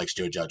fan who likes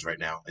Joe Judge right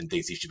now and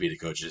thinks he should be the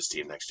coach of his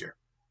team next year.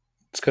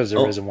 It's because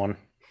there isn't one.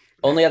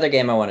 Only other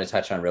game I want to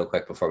touch on real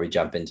quick before we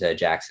jump into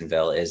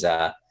Jacksonville is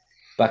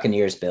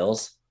Buccaneers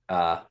Bills.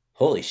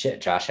 Holy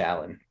shit, Josh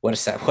Allen! What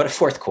a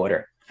fourth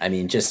quarter! I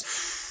mean, just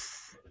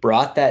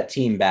brought that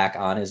team back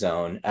on his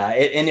own.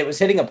 And it was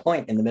hitting a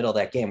point in the middle of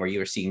that game where you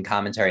were seeing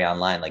commentary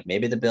online like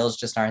maybe the Bills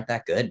just aren't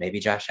that good. Maybe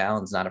Josh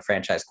Allen's not a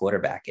franchise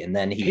quarterback, and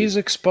then he's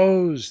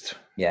exposed.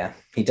 Yeah,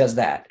 he does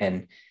that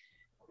and.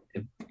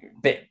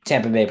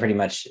 Tampa Bay pretty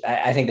much.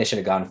 I think they should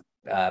have gone.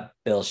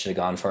 Bills should have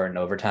gone for it in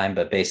overtime,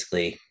 but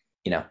basically,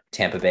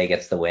 Tampa Bay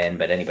gets the win.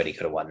 But anybody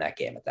could have won that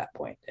game at that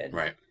point. And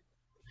right.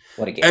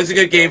 What a game! It's a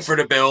good game for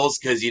the Bills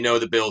because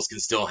the Bills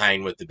can still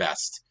hang with the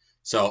best.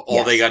 So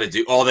all they got to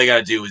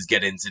do is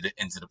get into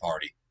the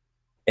party.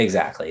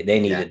 Exactly.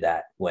 They needed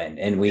that win,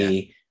 and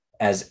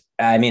as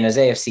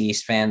AFC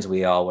East fans,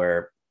 we all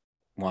were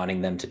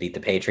wanting them to beat the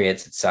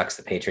Patriots. It sucks.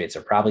 The Patriots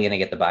are probably going to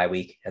get the bye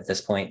week at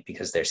this point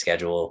because their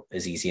schedule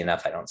is easy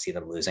enough. I don't see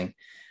them losing,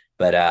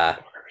 but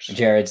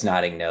Jared's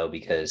nodding no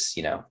because,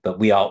 but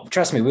we all,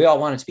 trust me, we all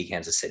want it to be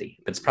Kansas City,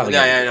 but it's probably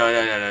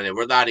No.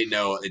 We're not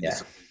no. Yeah.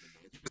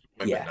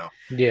 Yeah. No.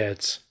 Yeah,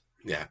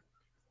 Yeah.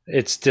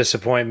 It's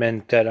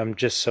disappointment that I'm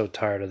just so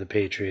tired of the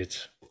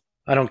Patriots.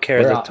 I don't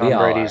care that we Tom all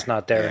Brady's are.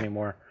 not there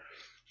anymore.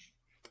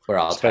 We're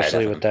all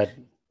Especially tired with that.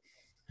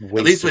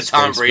 At least when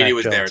Tom Brady Mac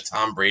was Jones. there,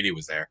 Tom Brady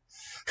was there.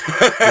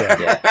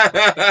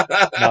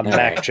 Not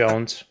Mac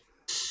Jones.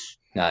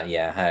 Not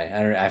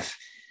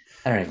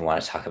I don't even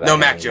want to talk about no it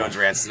Mac anymore. Jones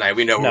rants tonight.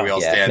 We know where we all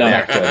stand no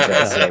there. Mac Jones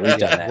rants today. We've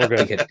done that.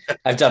 We're good.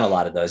 I've done a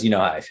lot of those. You know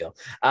how I feel.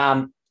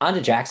 On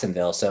to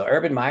Jacksonville. So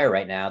Urban Meyer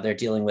right now, they're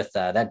dealing with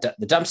the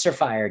dumpster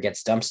fire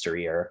gets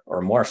dumpsterier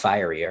or more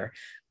fierier.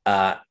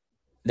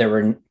 There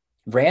were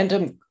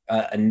random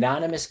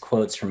anonymous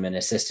quotes from an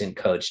assistant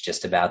coach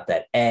just about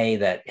that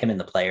him and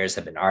the players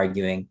have been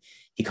arguing.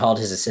 He called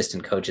his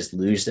assistant coaches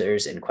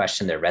losers and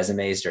questioned their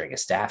resumes during a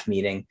staff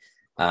meeting.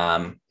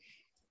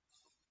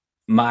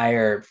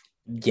 Meyer,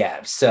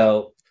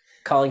 so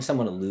calling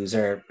someone a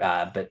loser,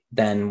 but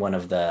then one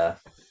of the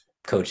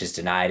coaches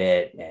denied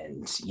it,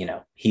 and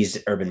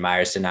Urban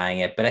Meyer's denying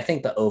it. But I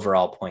think the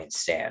overall point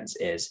stands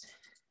is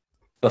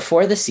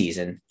before the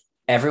season,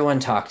 everyone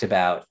talked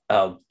about,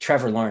 oh,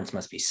 Trevor Lawrence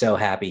must be so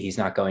happy he's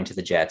not going to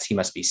the Jets. He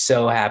must be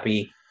so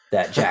happy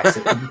that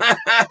Jackson.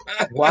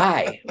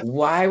 Why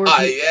were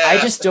I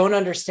just don't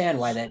understand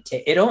why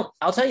that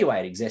I'll tell you why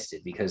it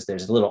existed, because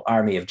there's a little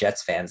army of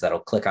Jets fans that'll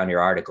click on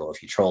your article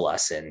if you troll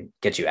us and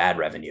get you ad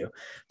revenue.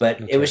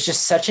 But It was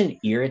just such an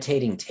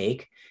irritating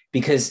take,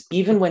 because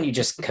even when you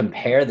just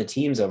compare the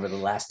teams over the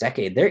last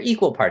decade, they're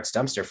equal parts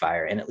dumpster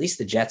fire, and at least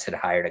the Jets had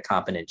hired a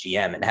competent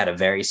GM and had a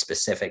very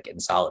specific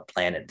and solid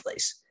plan in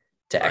place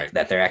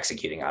that they're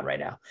executing on right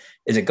now.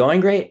 Is it going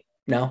great?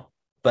 No,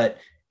 but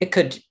it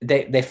could.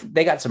 They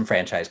got some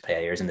franchise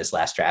players in this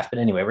last draft, but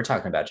anyway, we're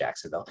talking about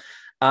Jacksonville.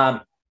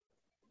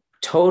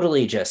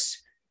 Totally, just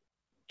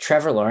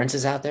Trevor Lawrence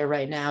is out there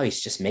right now.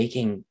 He's just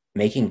making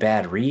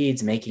bad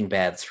reads, making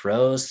bad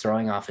throws,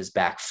 throwing off his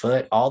back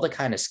foot, all the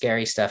kind of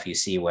scary stuff you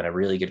see when a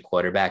really good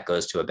quarterback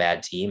goes to a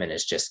bad team and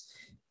is just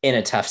in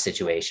a tough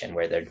situation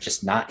where they're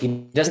just not. He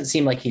doesn't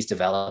seem like he's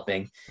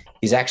developing.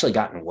 He's actually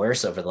gotten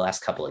worse over the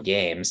last couple of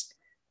games.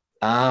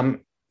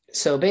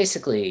 So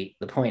basically,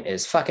 the point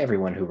is, fuck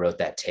everyone who wrote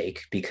that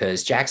take,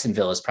 because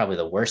Jacksonville is probably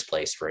the worst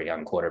place for a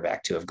young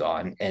quarterback to have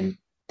gone, and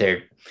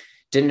they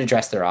didn't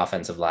address their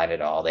offensive line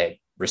at all.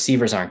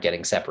 Receivers aren't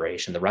getting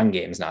separation. The run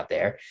game's not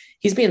there.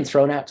 He's being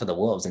thrown out to the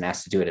wolves and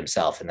asked to do it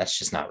himself, and that's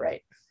just not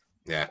right.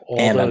 Yeah.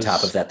 On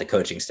top of that, the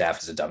coaching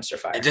staff is a dumpster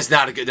fire.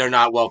 They're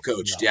not well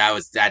coached. No. Yeah,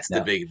 that's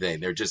the big thing.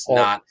 They're just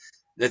not.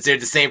 They're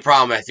the same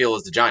problem I feel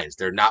as the Giants.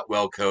 They're not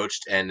well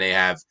coached, and they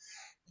have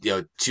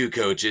two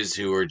coaches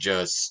who are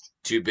just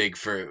too big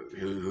for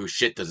who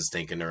shit doesn't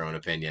stink in their own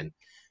opinion,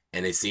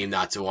 and they seem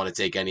not to want to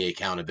take any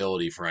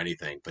accountability for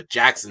anything. But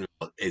Jacksonville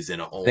is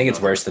in a whole. I think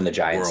it's worse than the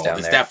Giants world. Down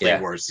there. It's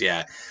definitely worse.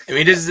 Yeah, I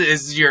mean, this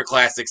is your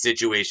classic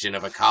situation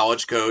of a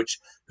college coach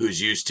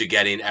who's used to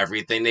getting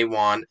everything they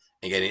want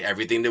and getting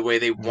everything the way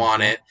they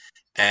want it,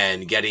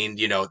 and getting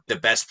the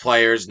best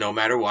players no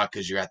matter what,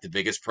 because you're at the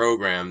biggest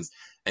programs,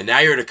 and now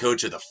you're the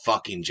coach of the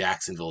fucking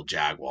Jacksonville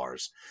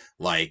Jaguars.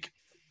 Like,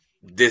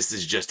 this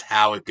is just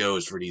how it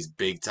goes for these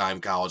big time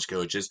college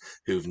coaches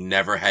who've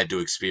never had to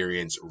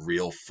experience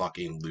real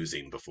fucking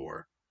losing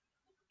before.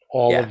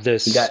 All of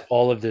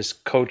this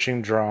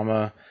coaching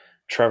drama,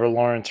 Trevor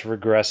Lawrence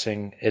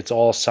regressing, it's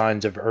all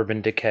signs of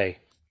urban decay.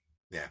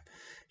 Yeah.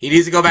 He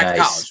needs to go back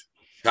to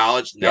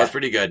college. That was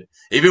pretty good.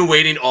 You've been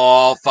waiting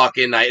all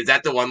fucking night. Is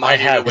that the one line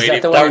you've been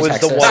waiting? That was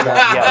the one.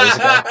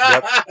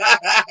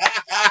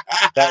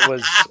 That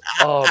was,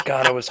 oh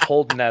God, I was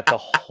holding that the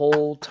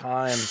whole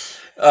time.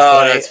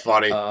 Oh, that's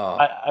funny.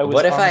 I was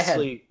what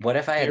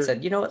if I had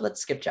said, you know what,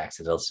 let's skip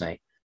Jacksonville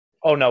tonight?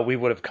 Oh no, we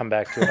would have come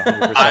back to it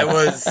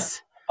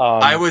 100%.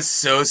 I was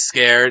so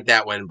scared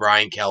that when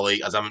Brian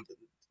Kelly, as I'm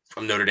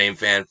Notre Dame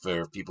fan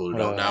for people who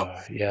don't know.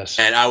 Yes.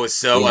 And I was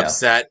so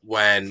upset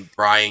when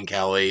Brian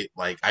Kelly,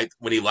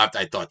 when he left,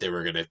 I thought they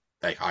were going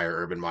to hire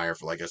Urban Meyer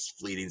for a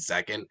fleeting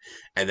second.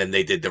 And then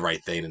they did the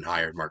right thing and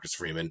hired Marcus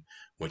Freeman,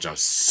 which I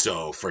was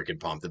so freaking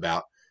pumped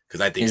about,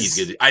 because I think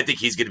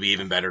he's going to be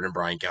even better than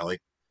Brian Kelly.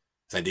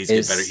 I think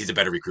he's a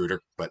better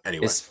recruiter. But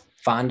anyway. Is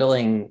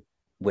fondling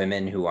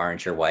women who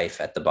aren't your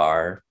wife at the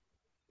bar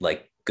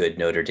good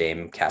Notre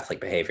Dame Catholic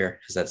behavior?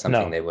 Is that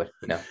something they would?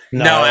 No,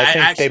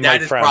 I think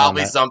that is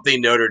probably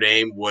something Notre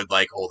Dame would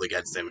hold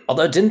against him.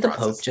 Although, didn't the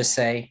Pope just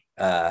say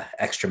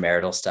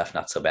extramarital stuff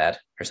not so bad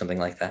or something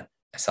like that?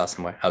 I saw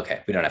somewhere.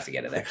 Okay, we don't have to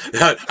get in there.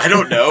 I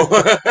don't know,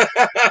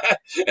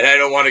 and I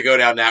don't want to go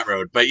down that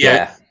road. But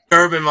yeah.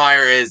 Urban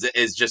Meyer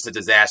is just a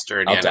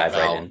disaster in the NFL,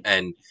 right in.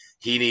 And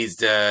he needs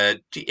to,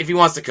 if he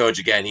wants to coach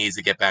again, he needs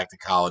to get back to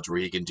college where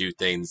he can do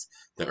things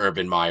the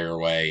Urban Meyer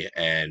way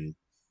and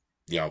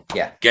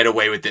get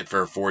away with it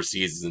for 4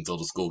 seasons until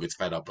the school gets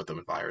fed up with him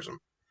and fires him.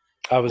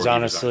 I was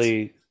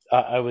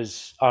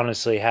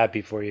honestly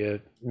happy for you,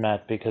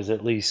 Matt, because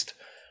at least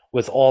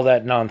with all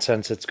that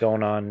nonsense that's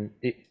going on,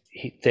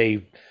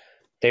 they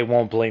they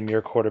won't blame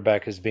your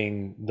quarterback as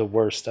being the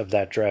worst of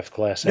that draft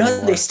class No,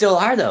 anymore. they still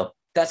are, though.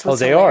 That's what's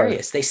they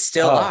hilarious. are. They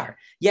still are.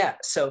 Yeah.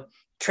 So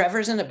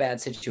Trevor's in a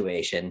bad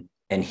situation,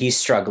 and he's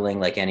struggling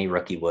like any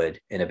rookie would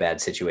in a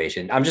bad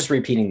situation. I'm just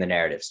repeating the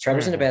narratives.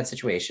 Trevor's in a bad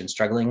situation,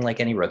 struggling like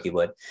any rookie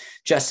would.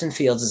 Justin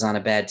Fields is on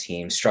a bad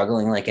team,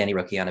 struggling like any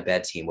rookie on a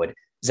bad team would.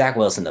 Zach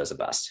Wilson knows a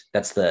bust.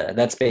 That's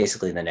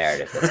basically the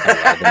narrative that's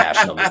coming out of the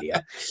national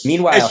media.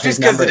 Meanwhile, it's just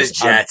because of the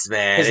Jets,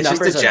 man. His it's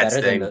numbers just the are Jets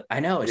better thing. than I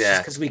know. It's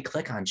just because we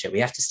click on shit. We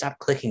have to stop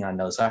clicking on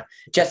those.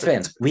 Jets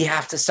fans, we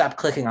have to stop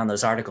clicking on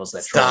those articles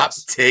that troll stop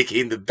us.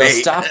 taking the bait.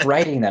 They'll stop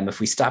writing them if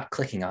we stop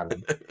clicking on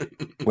them.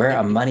 We're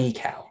a money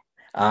cow.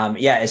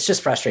 Yeah, it's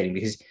just frustrating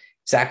because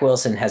Zach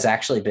Wilson has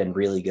actually been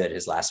really good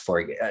his last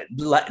 4 games.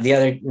 The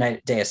other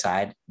day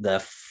aside, the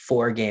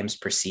 4 games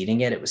preceding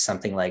it, it was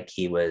something like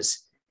he was,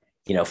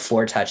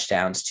 4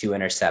 touchdowns, 2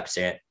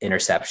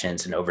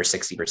 interceptions, and over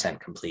 60%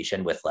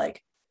 completion with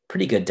like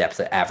pretty good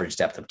average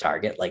depth of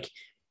target. Like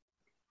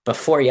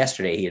before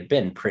yesterday,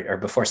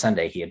 before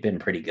Sunday, he had been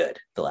pretty good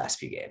the last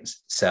few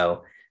games.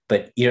 So,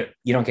 but you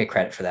don't get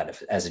credit for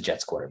that as a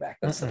Jets quarterback.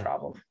 That's the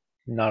problem.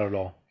 Not at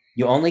all.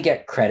 You only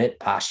get credit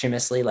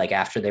posthumously, like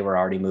after they were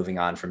already moving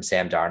on from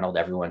Sam Darnold.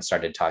 Everyone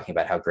started talking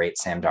about how great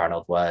Sam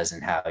Darnold was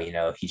and how,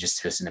 he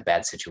just was in a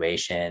bad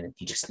situation.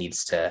 He just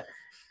needs to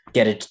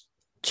get a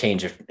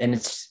change of, and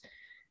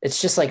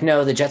it's just like,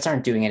 no, the Jets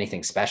aren't doing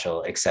anything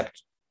special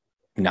except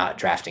not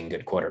drafting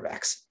good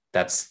quarterbacks.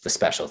 That's the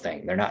special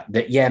thing.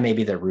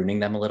 Maybe they're ruining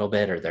them a little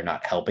bit or they're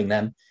not helping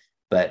them.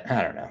 But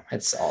I don't know.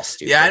 It's all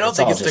stupid. Yeah, I don't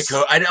think it's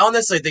I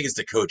honestly think it's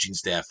the coaching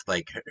staff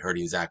like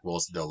hurting Zach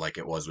Wilson though, like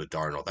it was with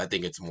Darnold. I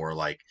think it's more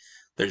like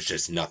there's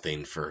just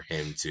nothing for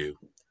him to.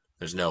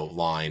 There's no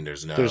line.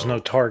 There's no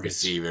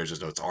targets. Receivers.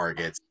 There's no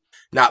targets.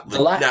 Not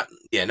like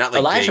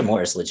Elijah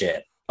Moore is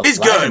legit. He's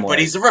good, but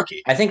he's a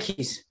rookie. I think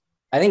he's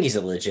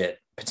a legit.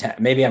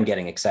 Maybe I'm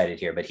getting excited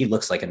here, but he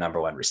looks like a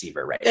number 1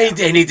 receiver right now.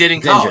 And he did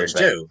in college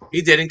too.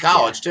 He did in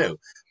college too.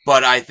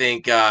 But I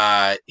think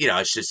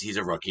it's just he's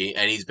a rookie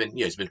and he's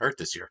been hurt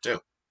this year too.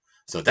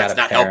 So that's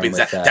not helping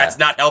Zach. That's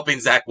not helping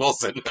Zach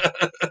Wilson.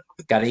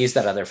 Got to use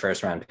that other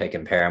 1st round pick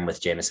and pair him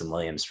with Jameson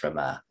Williams from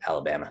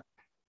Alabama.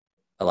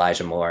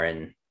 Elijah Moore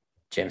and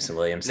Jameson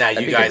Williams. Now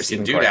you guys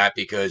can do that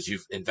because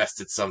you've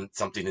invested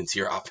something into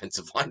your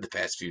offensive line the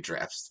past few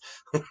drafts.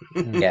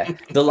 Yeah,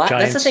 the line.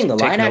 That's the thing.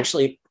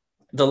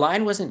 The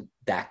line wasn't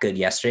that good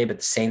yesterday, but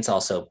the Saints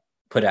also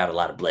put out a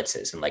lot of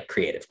blitzes and like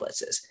creative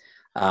blitzes.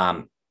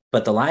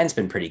 But the line's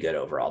been pretty good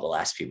overall the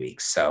last few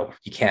weeks, so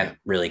you can't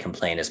really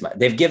complain as much.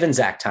 They've given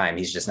Zach time;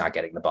 he's just not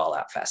getting the ball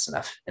out fast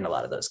enough in a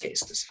lot of those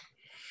cases.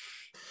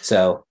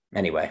 So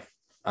anyway,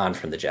 on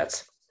from the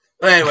Jets.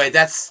 Anyway,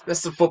 that's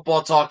the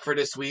football talk for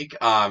this week.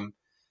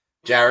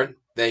 Jared,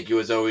 thank you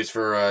as always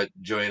for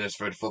joining us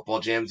for the Football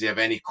Jams. Do you have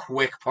any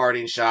quick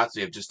parting shots?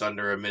 We have just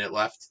under a minute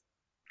left.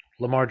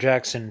 Lamar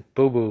Jackson,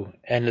 boo-boo,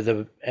 end of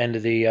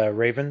the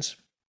Ravens.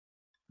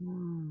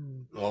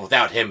 Well,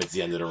 without him, it's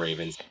the end of the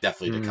Ravens.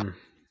 Definitely to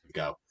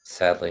go.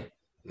 Sadly.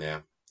 Yeah.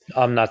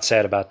 I'm not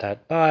sad about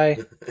that. Bye.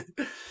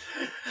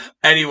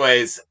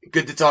 Anyways,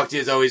 good to talk to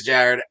you as always,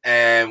 Jared,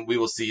 and we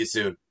will see you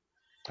soon.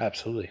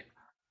 Absolutely.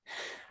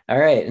 All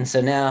right. And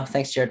so now,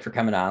 thanks, Jared, for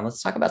coming on.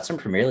 Let's talk about some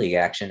Premier League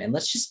action, and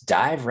let's just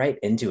dive right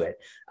into it.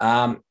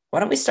 Why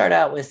don't we start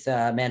out with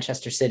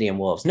Manchester City and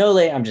Wolves? No,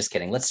 I'm just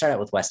kidding. Let's start out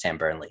with West Ham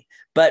Burnley.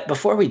 But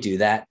before we do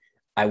that,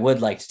 I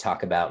would like to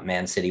talk about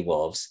Man City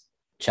Wolves,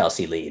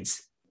 Chelsea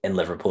Leeds, and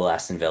Liverpool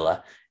Aston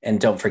Villa. And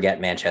don't forget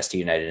Manchester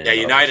United. And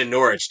United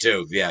Norwich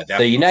too. Yeah,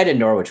 definitely. The United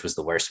Norwich was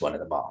the worst one of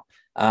them all.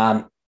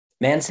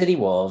 Man City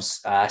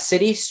Wolves.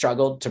 City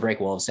struggled to break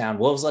Wolves down.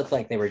 Wolves looked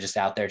like they were just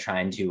out there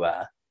trying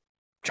to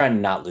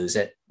not lose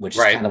it, which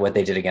is kind of what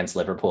they did against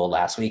Liverpool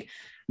last week.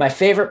 My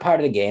favorite part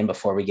of the game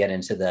before we get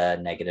into the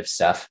negative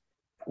stuff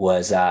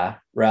was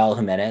Raul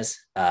Jimenez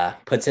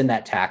puts in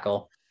that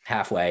tackle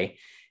halfway,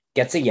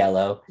 gets a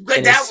yellow.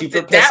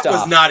 That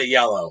was not a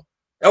yellow.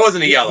 That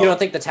wasn't a yellow. You don't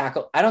think the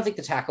tackle? I don't think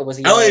the tackle was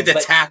a yellow. I don't think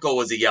the tackle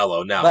was a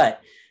yellow, no.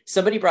 But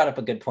somebody brought up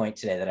a good point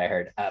today that I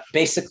heard.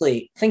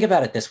 Basically, think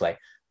about it this way.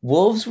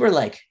 Wolves were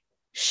like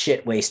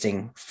shit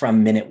wasting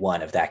from minute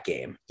 1 of that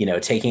game,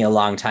 taking a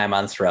long time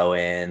on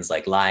throw-ins,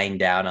 like lying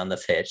down on the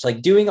pitch,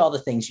 like doing all the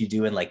things you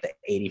do in like the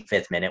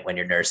 85th minute when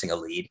you're nursing a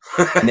lead.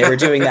 And they were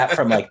doing that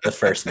from like the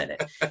first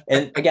minute.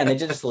 And again, they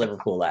did this to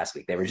Liverpool last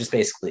week. They were just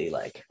basically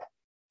like,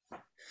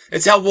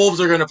 it's how Wolves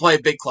are going to play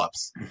big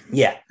clubs.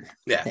 Yeah.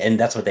 Yeah. And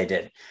that's what they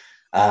did.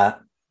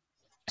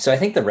 So I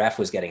think the ref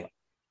was getting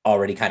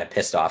already kind of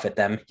pissed off at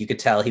them. You could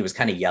tell he was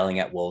kind of yelling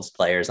at Wolves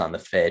players on the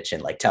pitch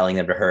and like telling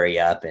them to hurry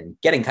up and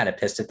getting kind of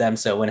pissed at them.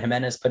 So when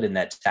Jimenez put in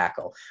that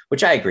tackle,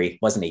 which I agree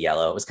wasn't a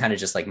yellow, it was kind of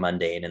just like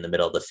mundane in the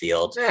middle of the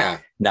field. Yeah.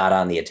 Not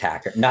on the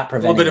attacker, not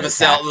preventing a little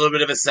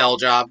bit of a sell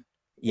job.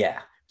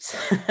 Yeah.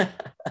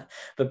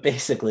 But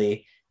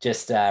basically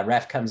just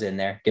ref comes in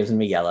there, gives him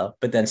a yellow,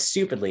 but then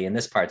stupidly, and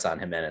this part's on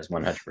Jimenez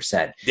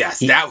 100%. Yes,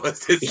 that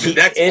was the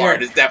next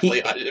part is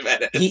definitely on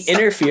Jimenez. He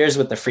interferes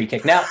with the free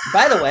kick. Now,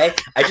 by the way,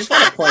 I just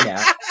want to point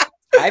out,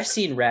 I've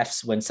seen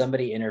refs when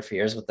somebody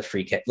interferes with the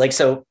free kick. Like,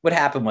 so what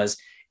happened was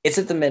it's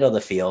at the middle of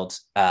the field.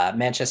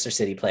 Manchester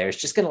City player is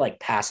just going to like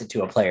pass it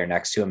to a player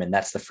next to him, and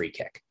that's the free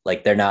kick.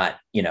 Like they're not,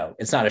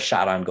 it's not a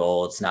shot on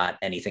goal. It's not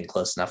anything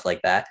close enough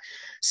like that.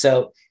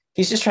 So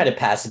he's just trying to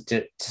pass it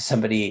to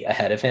somebody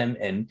ahead of him,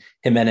 and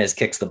Jimenez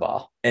kicks the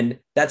ball. And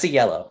that's a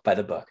yellow by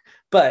the book.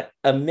 But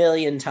a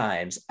million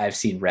times I've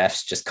seen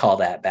refs just call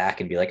that back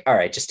and be like, all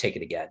right, just take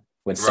it again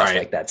when stuff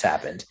like that's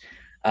happened.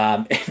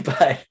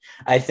 But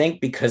I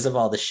think because of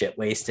all the shit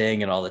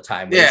wasting and all the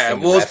time wasting,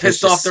 Wolves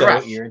pissed off the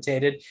ref.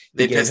 Irritated.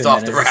 They pissed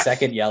off the ref. A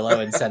second yellow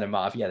and sent him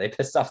off. Yeah, they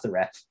pissed off the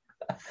ref.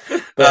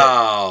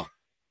 But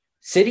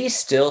City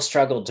still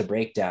struggled to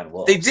break down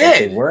Wolves. They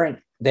did. Like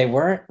they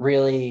weren't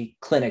really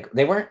clinical.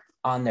 They weren't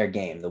on their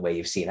game the way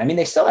you've seen. I mean,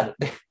 they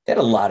had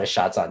a lot of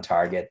shots on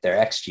target. Their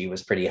XG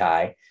was pretty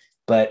high,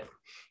 but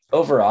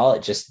overall,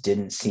 it just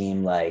didn't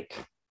seem like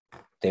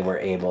they were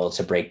able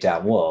to break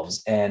down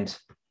Wolves. And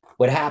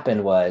what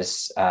happened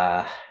was,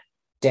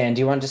 Dan, do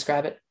you want to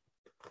describe it?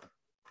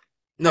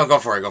 No, go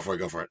for it.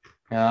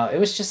 It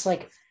was just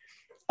like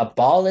a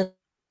ball in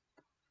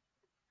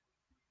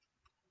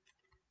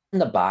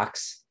the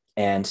box,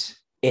 and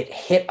it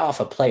hit off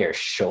a player's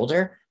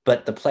shoulder,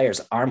 but the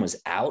player's arm was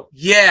out.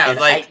 Yeah,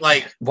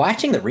 like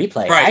watching the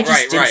replay, I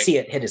just didn't see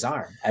it hit his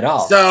arm at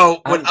all.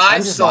 So when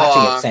I'm just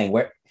watching it, saying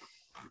where.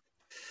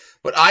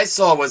 What I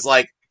saw was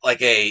like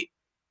I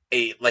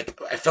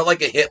felt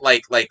like it hit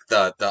like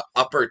the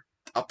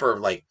upper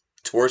like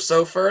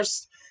torso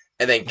first,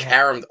 and then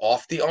caromed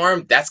off the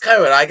arm. That's kind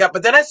of what I got.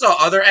 But then I saw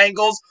other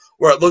angles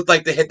where it looked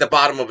like they hit the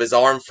bottom of his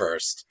arm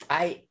first.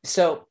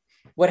 So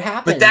what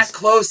happened? But that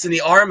close in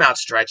the arm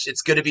outstretched,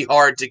 it's going to be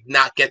hard to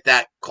not get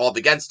that called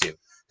against you.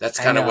 That's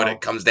kind of what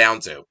it comes down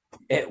to.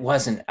 It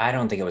wasn't. I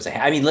don't think it was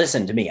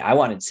listen to me. I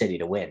wanted City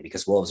to win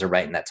because Wolves are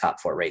right in that top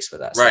 4 race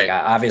with us. Right.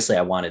 Obviously,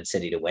 I wanted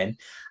City to win.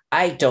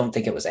 I don't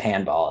think it was a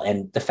handball.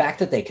 And the fact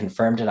that they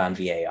confirmed it on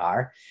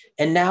VAR,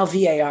 and now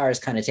VAR is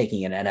kind of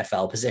taking an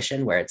NFL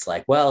position where it's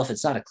like, well, if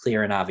it's not a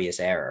clear and obvious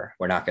error,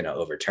 we're not going to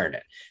overturn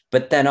it.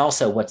 But then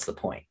also, what's the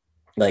point?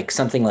 Like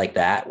something like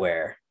that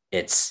where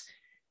it's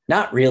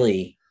not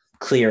really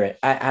clear.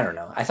 I don't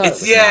know. I thought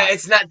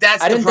it's not.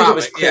 That's I didn't the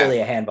problem. think it was clearly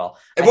a handball.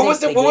 And what was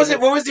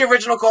the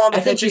original call on the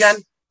pitch again?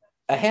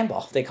 A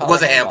handball. They call it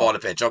was a handball on the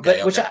pitch.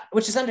 Okay,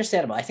 which is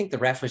understandable. I think the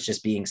ref was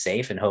just being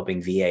safe and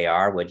hoping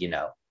VAR would,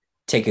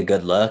 take a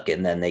good look,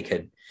 and then they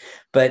could.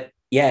 But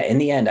yeah, in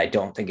the end, I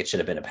don't think it should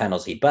have been a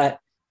penalty, but it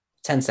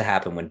tends to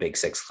happen when Big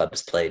Six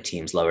clubs play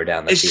teams lower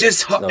down the field.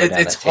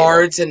 It's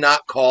hard to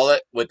not call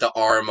it with the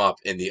arm up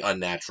in the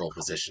unnatural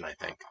position, I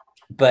think.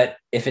 But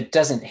if it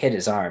doesn't hit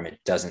his arm, it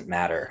doesn't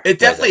matter. It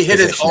definitely hit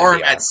his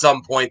arm at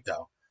some point,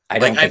 though. I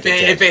don't think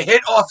if it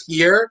hit off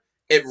here,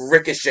 it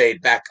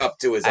ricocheted back up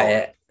to his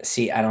arm.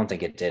 I don't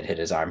think it did hit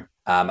his arm.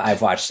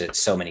 I've watched it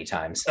so many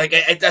times. Like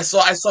I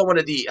saw one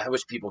of the. I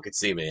wish people could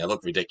see me. I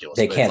look ridiculous.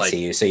 They can't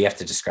see you, so you have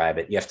to describe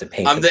it. You have to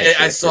paint.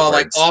 I saw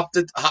like off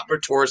the upper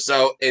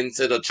torso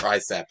into the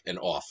tricep and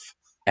off.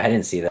 I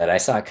didn't see that. I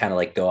saw it kind of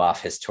like go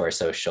off his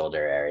torso shoulder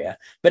area.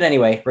 But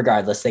anyway,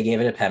 regardless, they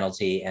gave it a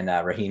penalty, and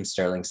Raheem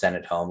Sterling sent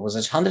it home. It was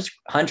his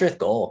 100th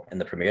goal in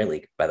the Premier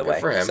League, by the way.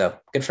 So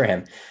good for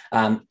him.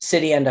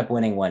 City end up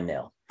winning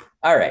 1-0.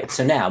 All right,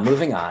 so now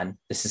moving on.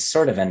 This is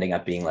sort of ending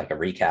up being like a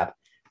recap.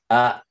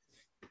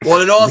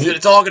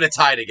 It's all going to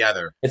tie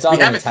together. It's all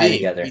going to tie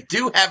together. We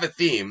do have a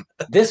theme.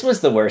 This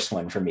was the worst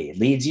one for me.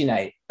 Leeds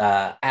United,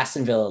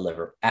 Aston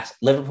Villa,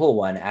 Liverpool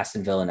 1,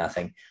 Aston Villa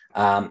nothing.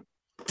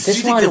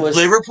 This one was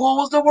Liverpool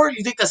was the worst.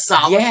 You think the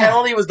Salah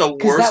penalty was the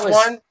worst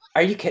one?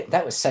 Are you kidding?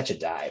 That was such a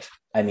dive.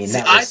 I mean,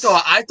 I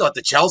thought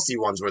the Chelsea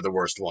ones were the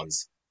worst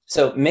ones.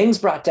 So Mings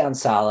brought down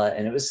Salah,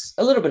 and it was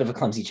a little bit of a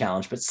clumsy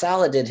challenge, but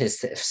Salah did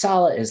his.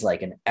 Salah is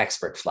like an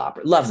expert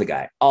flopper. Love the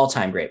guy,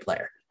 all-time great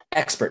player,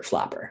 expert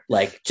flopper.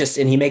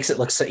 And he makes it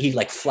look so. He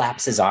like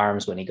flaps his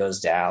arms when he goes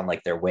down,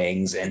 like they're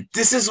wings. And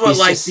this is what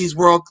This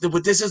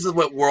is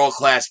what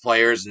world-class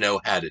players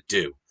know how to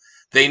do.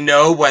 They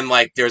know when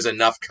like there's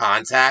enough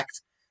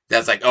contact.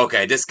 That's like,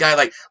 okay, this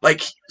guy,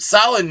 like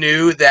Salah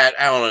knew that,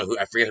 I don't know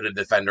I forget who the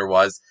defender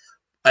was,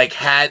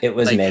 it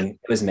was Mings.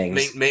 It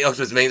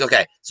was Mings.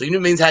 Okay. So you knew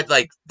Mings had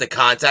like the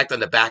contact on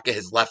the back of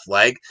his left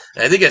leg.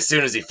 And I think as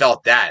soon as he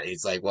felt that,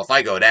 he's like, well, if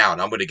I go down,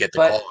 I'm going to get the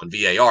call on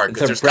VAR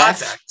because there's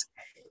contact.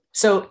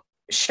 So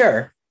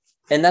sure.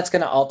 And that's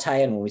going to all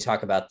tie in when we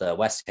talk about the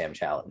West Ham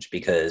challenge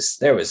because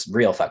there was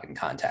real fucking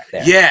contact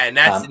there. Yeah, and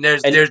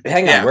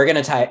hang on, we're going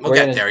to tie. We'll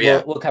get there.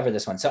 Yeah, we'll cover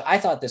this one. So I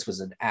thought this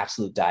was an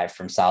absolute dive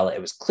from Salah. It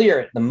was clear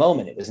at the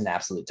moment it was an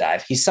absolute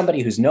dive. He's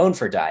somebody who's known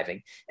for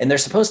diving, and they're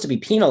supposed to be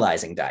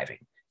penalizing diving.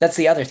 That's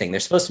the other thing.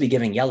 They're supposed to be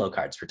giving yellow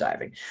cards for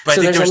diving. But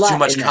I think there's too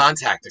much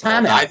contact.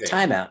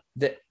 Timeout.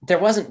 There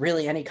wasn't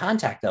really any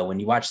contact, though, when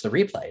you watch the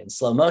replay in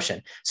slow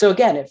motion. So,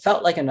 again, it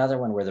felt like another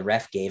one where the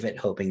ref gave it,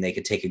 hoping they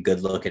could take a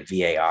good look at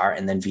VAR.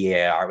 And then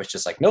VAR was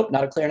just like, nope,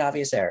 not a clear and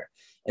obvious error.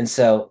 And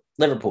so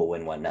Liverpool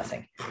win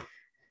 1-0.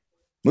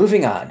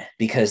 Moving on,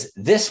 because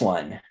this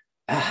one,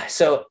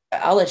 so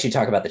I'll let you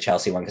talk about the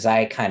Chelsea one because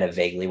I kind of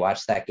vaguely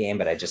watched that game,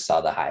 but I just saw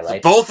the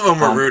highlights. Both of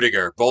them were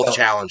Rudiger. Both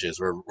challenges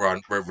were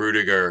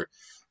Rudiger.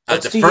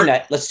 Let's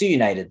do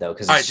United though,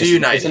 because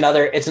it's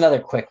another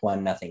quick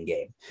 1-0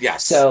 game.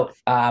 Yes. So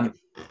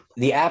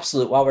the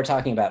absolute, while we're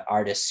talking about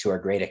artists who are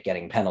great at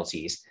getting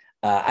penalties,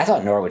 I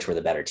thought Norwich were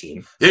the better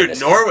team. Dude,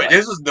 this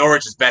was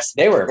Norwich's best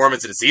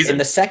performance of the season. In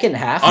the second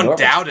half,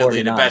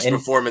 undoubtedly the best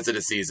performance of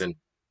the season.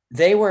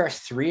 They were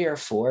 3 or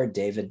 4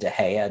 David De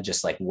Gea,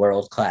 just like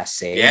world-class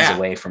saves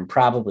away from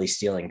probably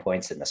stealing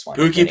points in this one.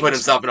 Pukki put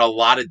himself in a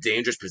lot of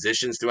dangerous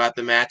positions throughout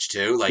the match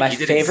too. Like he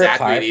did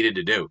exactly what he needed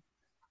to do.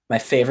 My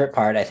favorite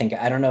part, I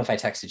don't know if I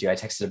texted you. I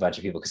texted a bunch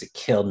of people because it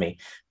killed me.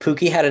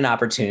 Pukki had an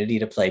opportunity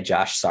to play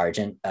Josh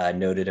Sargent, a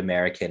noted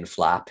American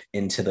flop,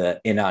 into the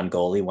on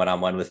goalie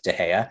 1-on-1 with De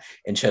Gea,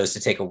 and chose to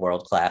take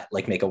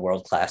make a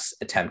world-class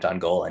attempt on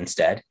goal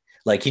instead.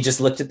 Like he just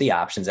looked at the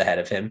options ahead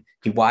of him.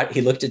 He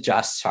looked at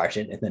Josh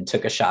Sargent and then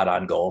took a shot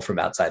on goal from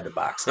outside the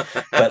box.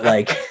 But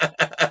like,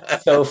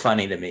 so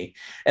funny to me.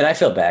 And I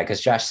feel bad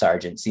because Josh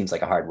Sargent seems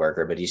like a hard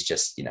worker, but he's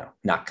just,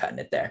 not cutting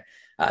it there.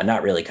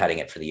 Not really cutting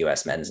it for the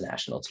U.S. men's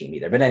national team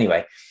either. But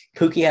anyway,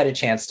 Pukki had a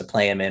chance to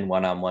play him in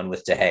 1-on-1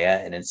 with De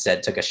Gea and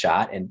instead took a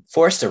shot and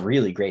forced a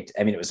really great,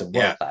 it was a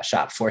world-class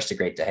shot, forced a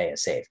great De Gea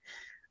save.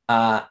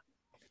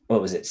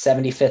 What was it?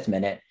 75th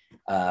minute.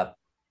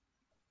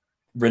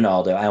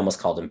 Ronaldo, I almost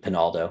called him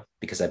Pinaldo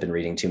because I've been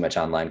reading too much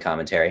online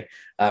commentary.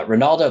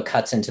 Ronaldo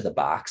cuts into the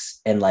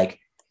box and like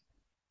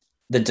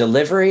the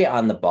delivery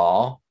on the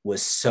ball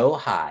was so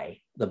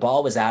high. The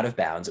ball was out of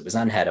bounds. It was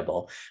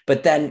unheadable.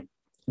 But then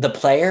the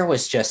player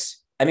was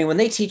just, when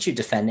they teach you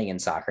defending in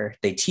soccer,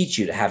 they teach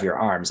you to have your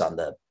arms on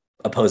the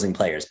opposing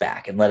player's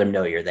back and let them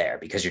know you're there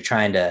because you're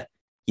trying to,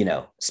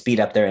 speed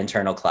up their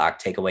internal clock,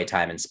 take away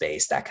time and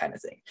space, that kind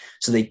of thing.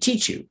 So they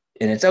teach you,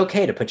 and it's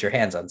okay to put your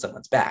hands on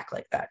someone's back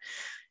like that.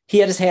 He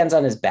had his hands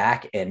on his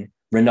back and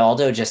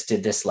Ronaldo just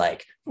did this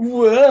like,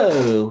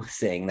 whoa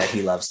thing that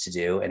he loves to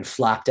do and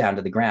flopped down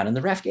to the ground and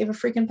the ref gave a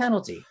freaking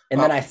penalty. And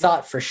then I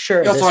thought for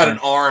sure. He also had an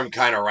arm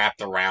kind of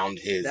wrapped around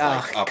his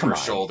upper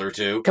shoulder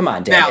too. Come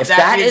on, Dan. Now, if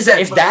that is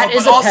a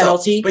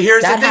penalty, but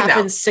here's that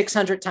happens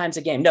 600 times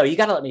a game. No, you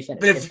got to let me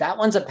finish. If that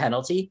one's a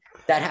penalty,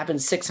 that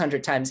happens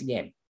 600 times a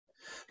game.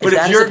 But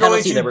if you're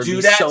going to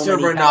do that to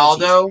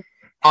Ronaldo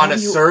on a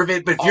serve,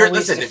 but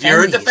if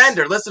you're a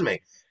defender, listen to me.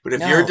 But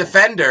if you're a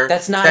defender,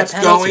 that's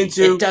going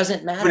to. It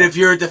doesn't matter. But if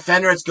you're a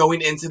defender, it's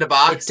going into the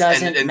box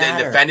and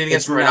defending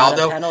against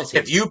Ronaldo.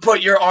 If you put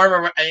your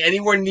arm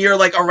anywhere near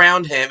like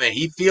around him and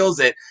he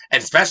feels it,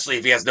 and especially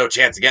if he has no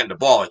chance of getting the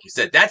ball, like you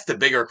said, that's the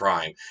bigger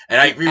crime.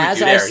 And I agree with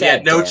you there. He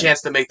had no chance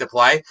to make the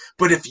play.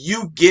 But if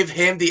you give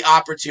him the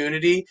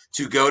opportunity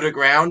to go to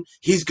ground,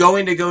 he's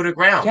going to go to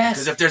ground.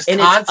 Because if there's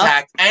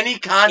contact, they're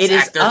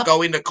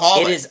going to call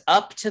it. It is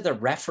up to the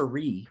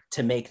referee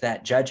to make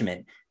that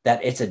judgment.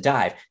 That it's a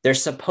dive. They're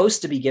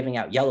supposed to be giving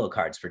out yellow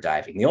cards for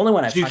diving. The only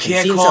one I've seen.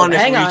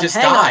 Hang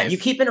on. You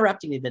keep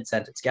interrupting me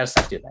mid-sentence. You got to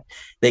stop doing that.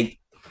 The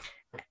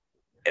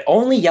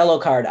only yellow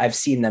card I've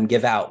seen them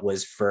give out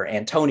was for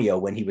Antonio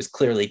when he was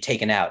clearly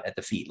taken out at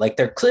the feet. Like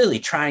they're clearly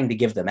trying to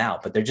give them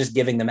out, but they're just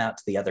giving them out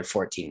to the other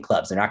 14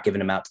 clubs. They're not giving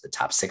them out to the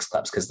top 6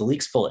 clubs because the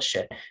league's full of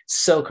shit.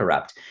 So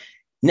corrupt.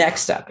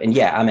 Next up, and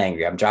yeah, I'm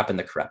angry. I'm dropping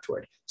the corrupt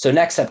word. So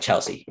next up,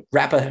 Chelsea.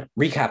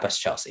 Recap us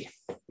Chelsea.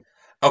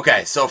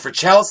 Okay, so for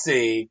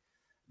Chelsea,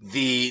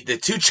 the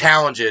 2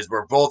 challenges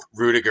were both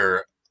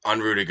Rudiger,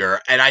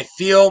 and I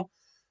feel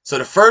so.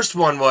 The first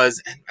one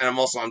was, and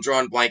I'm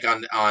drawing blank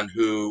on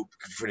who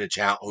committed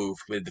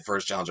the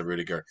first challenge of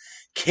Rudiger.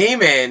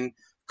 Came in,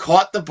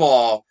 caught the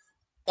ball,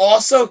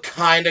 also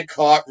kind of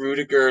caught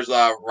Rudiger's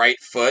right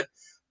foot,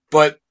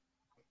 but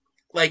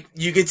like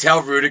you could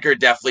tell Rudiger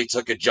definitely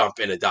took a jump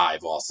in a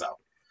dive also,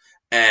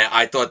 and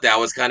I thought that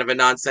was kind of a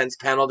nonsense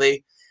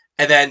penalty.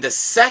 And then the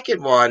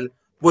second one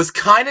was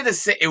kind of the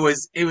same. It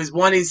was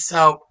one he's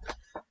out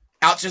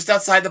just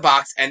outside the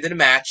box, end of the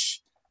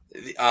match.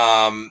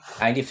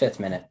 95th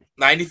minute.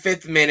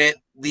 95th minute,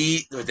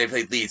 Leeds. They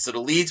played Leeds. So the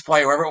Leeds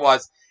player, whoever it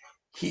was,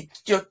 he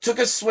took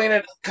a swing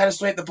at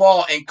the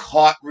ball and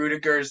caught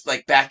Rudiger's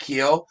like back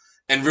heel,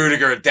 and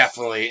Rudiger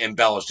definitely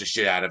embellished the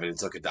shit out of it and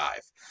took a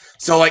dive.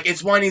 So like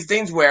it's one of these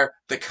things where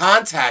the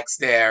contact's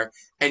there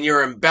and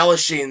you're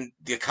embellishing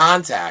the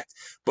contact.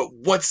 But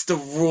what's the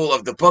rule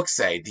of the book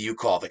say? Do you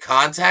call the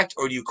contact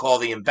or do you call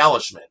the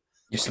embellishment?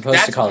 You're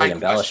supposed to call the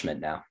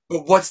embellishment now.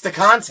 But what's the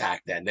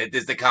contact then?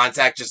 Is the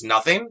contact just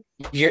nothing?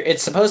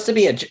 It's supposed to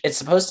be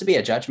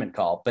a judgment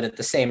call, but at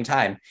the same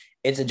time,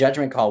 it's a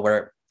judgment call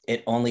where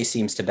it only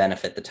seems to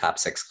benefit the top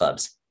 6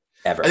 clubs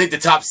ever. I think the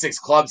top 6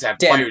 clubs have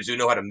players who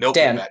know how to milk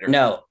it better.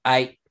 No,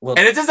 and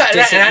it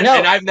doesn't. And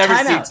I've never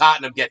seen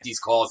Tottenham get these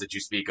calls that you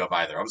speak of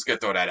either. I'm just gonna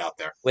throw that out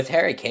there. With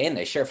Harry Kane,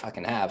 they sure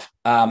fucking have.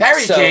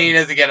 Harry Kane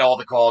doesn't get all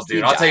the calls,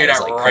 dude. I'll tell you that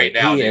right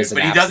now, dude.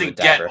 But he doesn't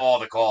get all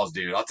the calls,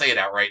 dude. I'll tell you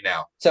that right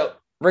now. So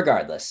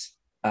regardless,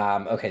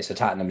 okay, so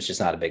Tottenham's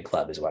just not a big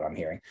club, is what I'm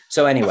hearing.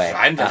 So anyway,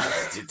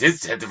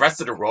 the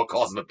rest of the world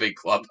calls them a big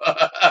club.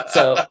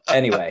 So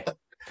anyway,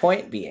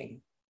 point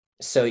being.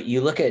 So you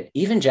look at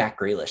even Jack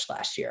Grealish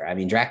last year. I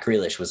mean, Jack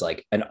Grealish was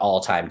like an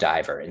all-time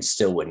diver and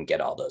still wouldn't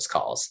get all those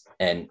calls.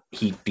 And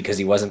because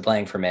he wasn't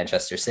playing for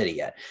Manchester City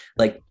yet.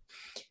 Like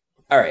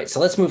All right, so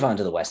let's move on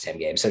to the West Ham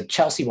game. So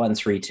Chelsea won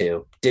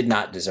 3-2, did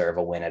not deserve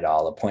a win at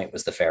all. A point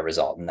was the fair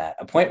result in that.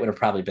 A point would have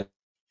probably been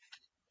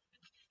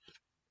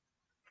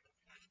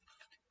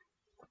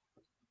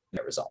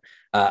the result.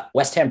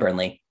 West Ham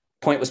Burnley,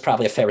 point was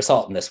probably a fair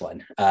result in this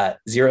one.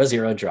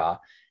 0-0 draw.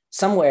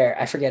 Somewhere,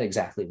 I forget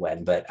exactly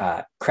when, but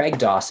Craig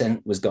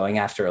Dawson was going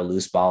after a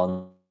loose ball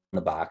in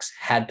the box,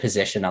 had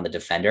position on the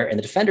defender, and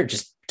the defender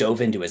just dove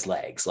into his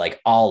legs,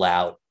 like all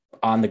out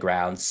on the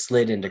ground,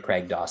 slid into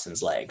Craig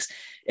Dawson's legs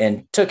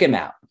and took him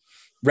out.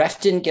 Ref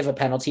didn't give a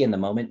penalty in the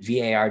moment.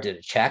 VAR did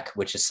a check,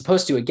 which is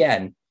supposed to,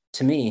 again,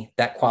 to me,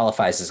 that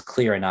qualifies as a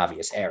clear and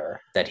obvious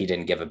error that he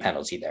didn't give a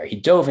penalty there. He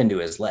dove into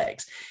his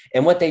legs.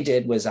 And what they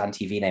did was on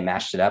TV, they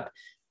mashed it up.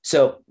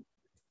 So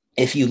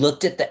if you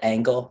looked at the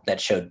angle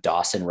that showed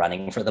Dawson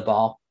running for the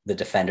ball, the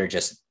defender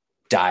just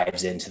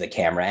dives into the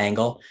camera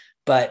angle.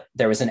 But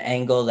there was an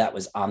angle that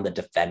was on the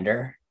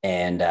defender,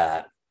 and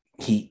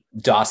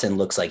Dawson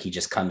looks like he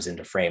just comes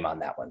into frame on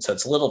that one. So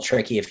it's a little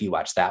tricky if you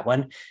watch that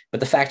one. But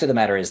the fact of the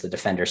matter is the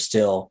defender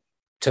still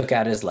took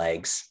out his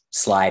legs,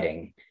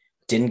 sliding,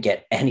 didn't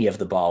get any of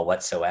the ball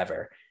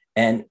whatsoever.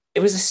 And it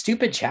was a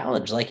stupid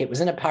challenge. Like, it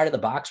was in a part of the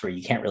box where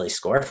you can't really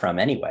score from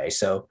anyway.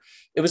 So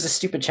it was a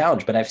stupid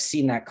challenge, but I've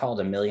seen that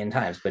called a million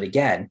times. But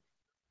again,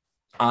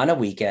 on a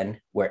weekend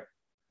where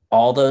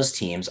all those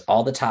teams,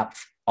 all the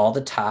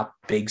top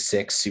big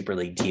six Super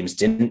League teams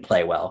didn't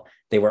play well,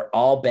 they were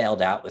all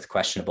bailed out with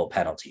questionable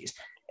penalties.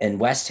 And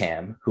West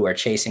Ham, who are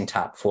chasing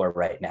top four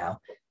right now,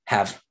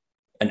 have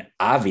an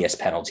obvious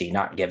penalty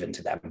not given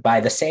to them by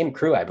the same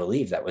crew, I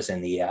believe, that was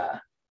in the,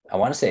 I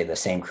want to say the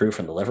same crew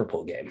from the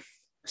Liverpool game.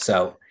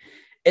 So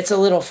it's a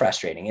little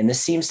frustrating. And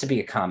this seems to be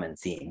a common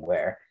theme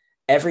where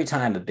every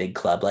time a big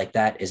club like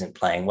that isn't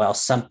playing well,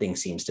 something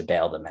seems to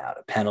bail them out.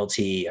 A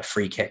penalty, a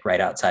free kick right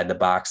outside the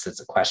box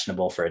that's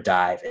questionable for a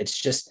dive. It's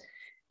just,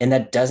 and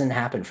that doesn't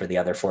happen for the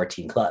other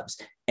 14 clubs.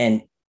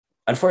 And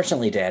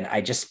unfortunately, Dan,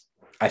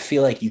 I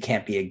feel like you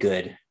can't be a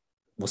good,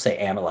 we'll say,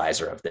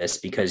 analyzer of this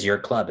because your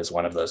club is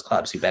one of those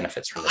clubs who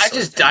benefits from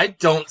this. I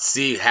don't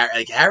see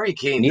Harry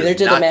Kane. Neither does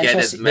do not get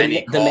as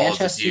many calls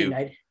Manchester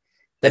United.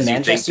 The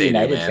Manchester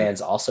United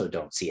fans also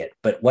don't see it.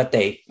 But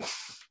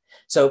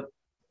so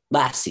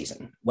last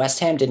season, West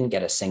Ham didn't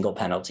get a single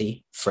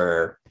penalty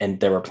and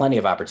there were plenty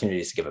of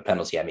opportunities to give a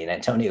penalty. I mean,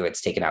 Antonio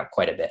gets taken out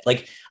quite a bit.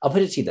 Like, I'll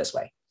put it to you this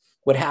way.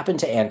 What happened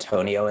to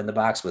Antonio in the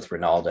box with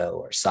Ronaldo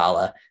or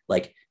Salah,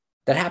 like,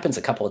 that happens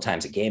a couple of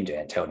times a game to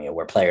Antonio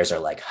where players are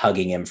like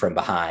hugging him from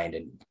behind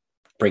and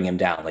bring him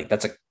down. Like,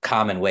 that's a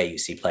common way you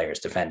see players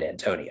defend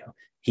Antonio.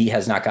 He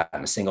has not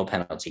gotten a single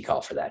penalty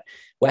call for that.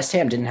 West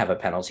Ham didn't have a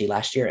penalty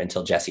last year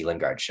until Jesse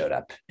Lingard showed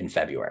up in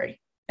February.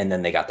 And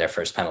then they got their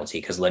first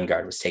penalty because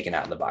Lingard was taken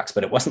out of the box.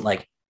 But it wasn't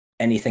like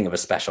anything of a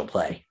special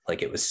play.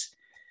 Like, it was,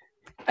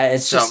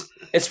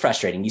 it's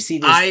frustrating. You see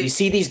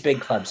these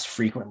big clubs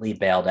frequently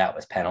bailed out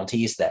with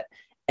penalties that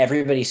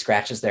everybody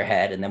scratches their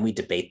head and then we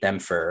debate them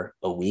for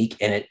a week.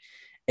 And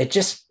it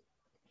just,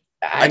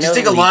 I just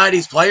think a lot of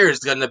these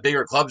players in the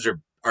bigger clubs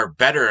are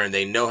better and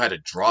they know how to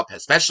drop,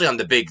 especially on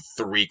the big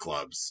three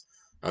clubs.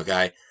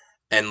 Okay.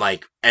 And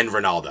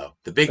Ronaldo,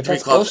 the big three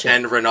clubs bullshit.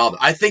 And Ronaldo.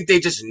 I think they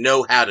just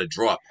know how to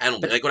draw a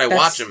penalty. Like when I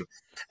watch them,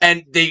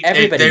 and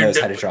everybody knows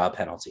how to draw a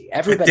penalty.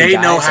 Everybody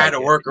they know how to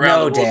work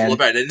around the rules a little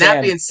bit. And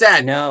that being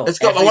said, let's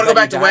go. I want to go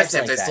back to West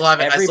Ham. I still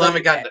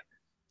haven't gotten.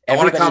 I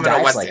want to comment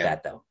on West Ham.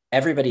 That though.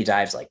 Everybody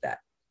dives like that.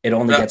 It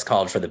only gets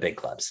called for the big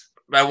clubs.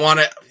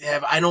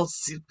 I don't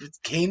see.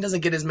 Kane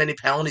doesn't get as many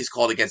penalties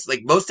called against.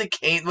 Like most of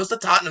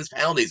Tottenham's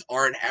penalties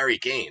aren't Harry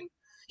Kane.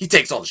 He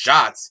takes all the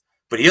shots,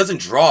 but he doesn't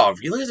draw.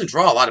 He doesn't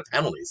draw a lot of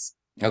penalties.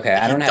 Okay,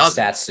 I don't have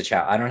stats to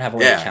challenge. I don't have a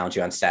way to challenge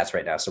you on stats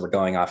right now, so we're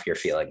going off your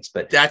feelings.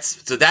 But that's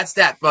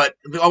that. But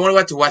I want to go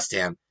back to West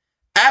Ham.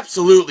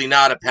 Absolutely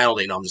not a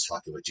penalty. No, I'm just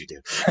fucking with you,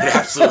 dude. It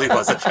absolutely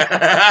wasn't.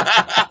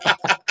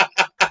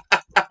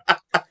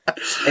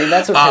 I mean,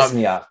 that's what pisses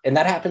me off. And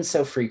that happens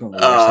so frequently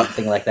where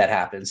something like that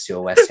happens to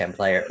a West Ham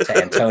player, to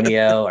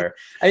Antonio.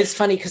 It's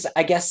funny because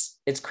I guess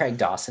it's Craig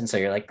Dawson. So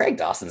you're like, Craig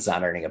Dawson's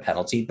not earning a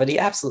penalty, but he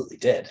absolutely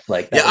did.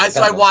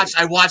 I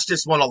watched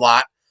this one a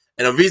lot.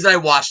 And the reason I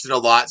watched it a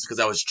lot is because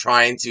I was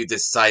trying to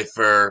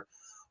decipher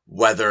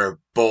whether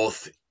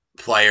both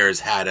players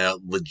had a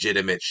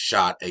legitimate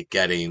shot at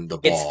getting the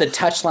ball. It's the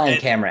touchline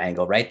camera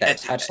angle, right? That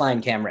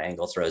touchline camera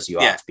angle throws you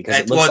off because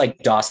it looks like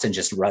Dawson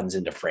just runs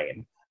into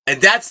frame. And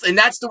that's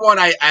the one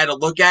I had to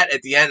look at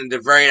the end, and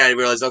the very end I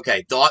realized,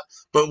 okay,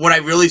 but when I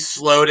really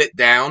slowed it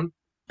down,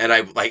 and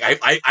I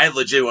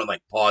legit went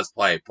like pause,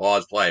 play.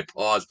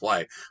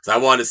 So I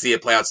wanted to see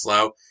it play out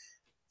slow.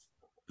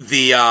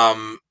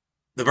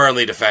 The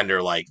Burnley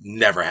defender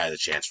never had a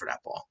chance for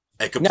that ball.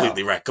 A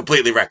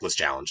completely reckless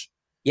challenge.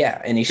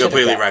 Yeah, and he should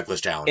completely reckless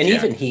challenge. And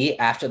even he,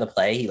 after the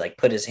play, he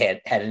put his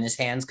head in his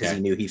hands because he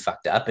knew he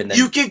fucked up. And then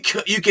you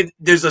can.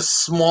 There's a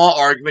small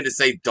argument to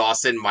say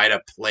Dawson might have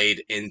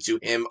played into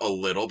him a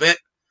little bit,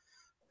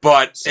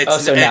 but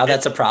now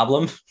that's a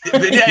problem.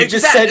 You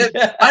just said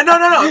no.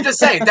 I'm just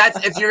saying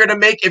that's if you're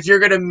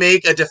gonna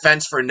make a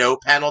defense for no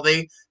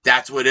penalty,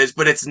 that's what it is.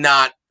 But it's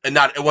not.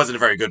 It wasn't a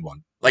very good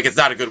one. Like, it's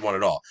not a good one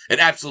at all. It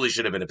absolutely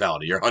should have been a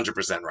penalty. You're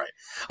 100% right.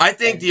 I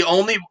think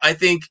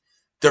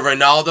the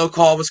Ronaldo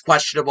call was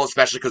questionable,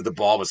 especially because the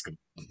ball was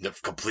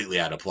completely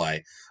out of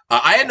play.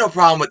 I had no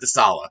problem with the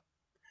Salah.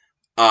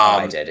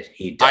 I did.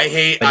 He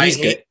dove, but he's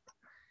good.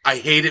 I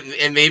hate it,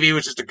 and maybe it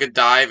was just a good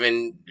dive,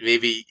 and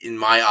maybe in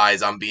my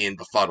eyes I'm being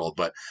befuddled,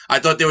 but I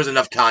thought there was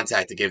enough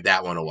contact to give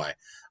that one away.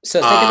 So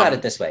think about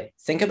it this way.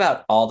 Think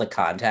about all the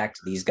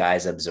contact these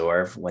guys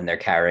absorb when they're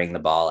carrying the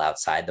ball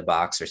outside the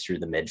box or through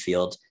the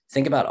midfield.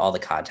 Think about all the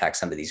contact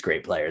some of these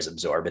great players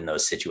absorb in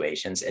those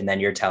situations. And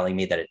then you're telling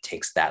me that it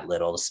takes that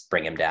little to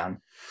bring him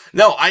down?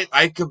 No,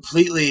 I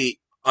completely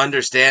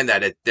understand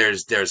that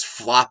there's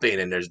flopping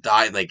and there's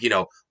dive, like,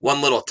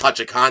 one little touch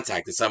of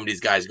contact and some of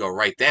these guys go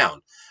right down.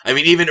 I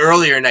mean, even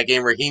earlier in that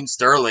game, Raheem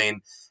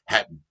Sterling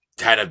had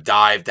a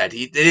dive that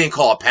they didn't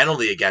call a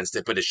penalty against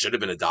it, but it should have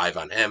been a dive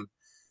on him.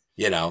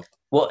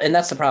 Well, and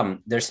that's the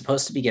problem. They're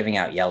supposed to be giving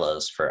out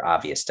yellows for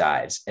obvious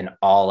dives, and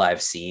all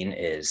I've seen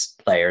is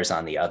players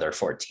on the other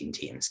 14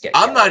 teams get.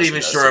 I'm not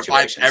even sure if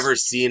I've ever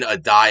seen a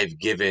dive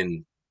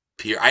given.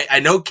 I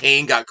know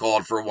Kane got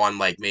called for one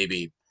like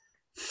maybe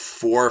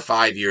 4 or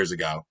 5 years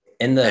ago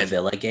in the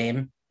Villa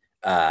game.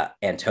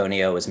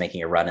 Antonio was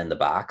making a run in the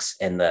box,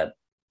 and the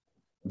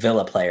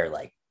Villa player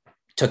like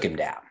took him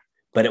down,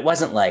 but it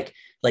wasn't like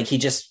he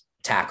just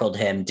tackled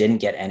him, didn't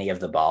get any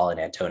of the ball, and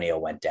Antonio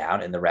went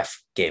down, and the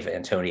ref gave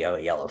Antonio a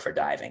yellow for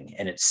diving.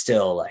 And it's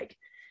still like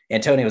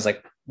Antonio was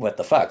like, what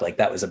the fuck? Like,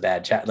 that was a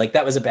bad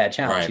that was a bad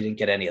challenge. Right. He didn't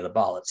get any of the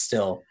ball. It's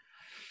still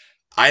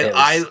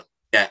I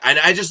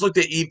just looked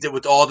at Eve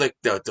with all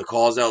the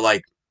calls out,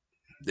 like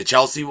the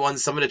Chelsea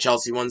ones. Some of the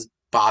Chelsea ones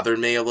bothered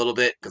me a little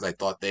bit because I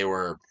thought they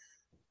were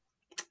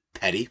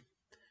petty.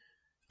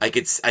 I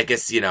guess I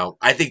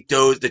think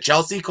the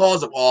Chelsea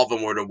calls of all of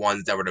them were the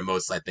ones that were the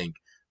most, I think,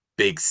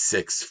 big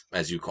six,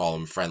 as you call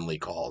them, friendly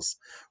calls,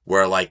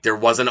 where like there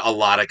wasn't a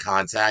lot of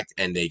contact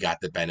and they got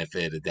the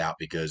benefit of the doubt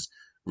because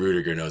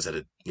Rudiger knows how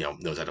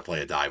to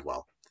play a dive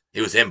well.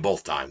 It was him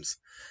both times,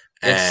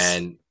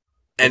 I'm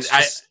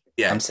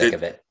sick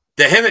of it.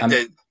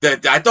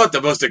 I thought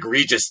the most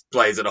egregious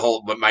plays of the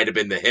whole might have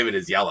been him and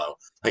his yellow.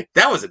 Like,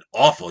 that was an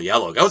awful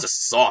yellow. That was a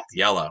soft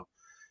yellow.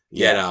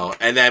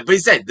 And then, but he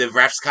said the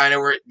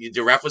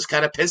ref was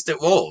kind of pissed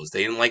at Wolves.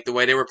 They didn't like the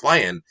way they were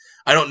playing.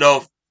 I don't know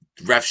if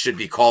refs should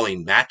be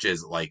calling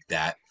matches like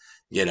that.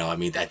 I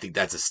mean, I think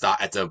that's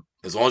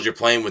as long as you're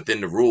playing within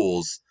the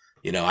rules,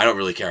 I don't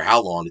really care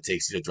how long it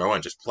takes you to throw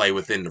in, just play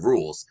within the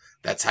rules.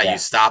 That's how you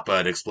stop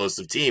an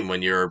explosive team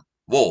when you're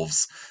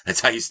Wolves. That's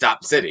how you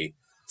stop City.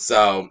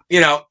 So,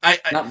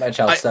 not much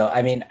else though.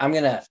 I mean,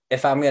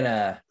 if I'm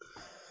gonna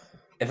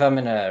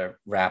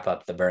wrap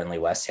up the Burnley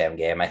West Ham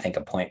game, I think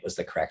a point was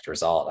the correct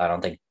result. I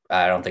don't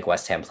think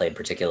West Ham played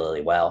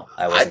particularly well.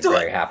 I wasn't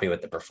very happy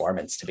with the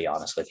performance, to be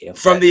honest with you.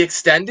 From the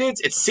extended,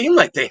 it seemed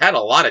like they had a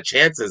lot of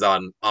chances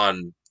on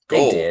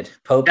goal. They did.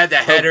 Pope had the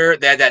header.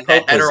 They had that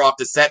header off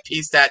the set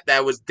piece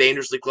that was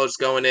dangerously close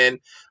going in.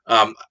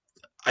 I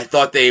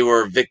thought they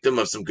were victim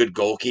of some good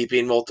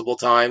goalkeeping multiple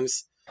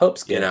times.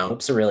 Pope's good.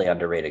 Pope's a really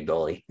underrated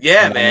goalie.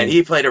 Yeah, man,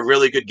 he played a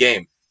really good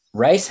game.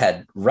 Rice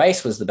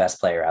was the best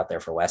player out there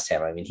for West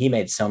Ham. I mean, he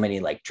made so many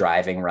like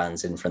driving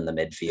runs in from the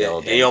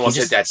midfield. He almost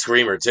hit that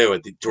screamer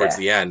too towards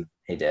the end.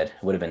 He did.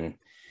 Would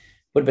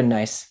have been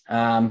nice.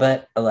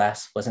 But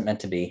alas, wasn't meant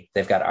to be.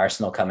 They've got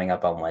Arsenal coming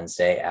up on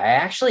Wednesday. I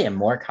actually am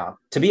more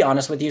to be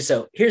honest with you.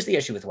 So here's the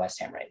issue with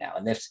West Ham right now.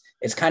 And it's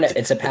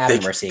a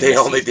pattern we're seeing.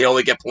 They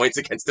only get points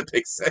against the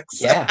Big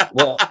Six. Yeah.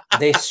 Well,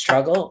 they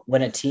struggle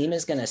when a team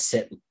is going to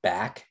sit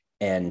back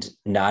and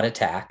not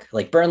attack.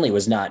 Like, Burnley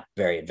was not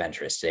very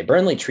adventurous today.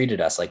 Burnley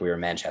treated us like we were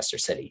Manchester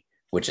City,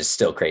 which is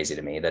still crazy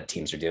to me that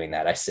teams are doing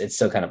that. It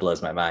still kind of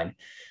blows my mind.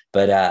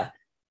 But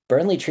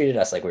Burnley treated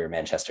us like we were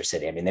Manchester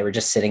City. I mean, they were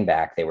just sitting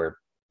back. They were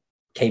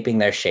keeping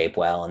their shape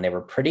well, and they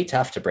were pretty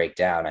tough to break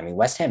down. I mean,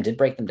 West Ham did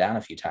break them down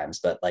a few times,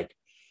 but like,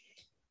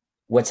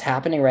 what's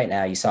happening right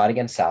now, you saw it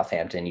against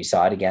Southampton. You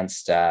saw it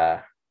against,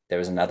 there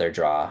was another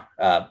draw,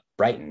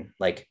 Brighton.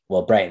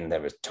 Brighton,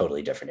 there was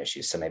totally different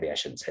issues, so maybe I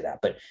shouldn't say that.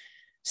 But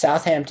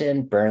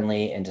Southampton,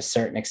 Burnley, and to a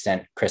certain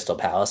extent, Crystal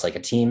Palace, like a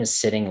team is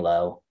sitting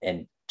low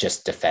and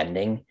just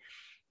defending.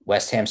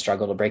 West Ham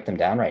struggle to break them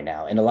down right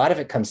now. And a lot of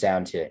it comes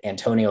down to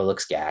Antonio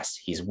looks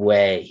gassed. He's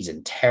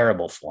in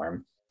terrible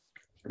form.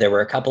 There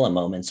were a couple of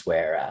moments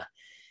where,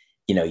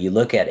 you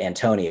look at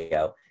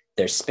Antonio,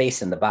 there's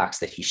space in the box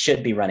that he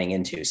should be running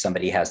into.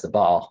 Somebody has the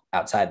ball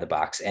outside the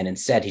box. And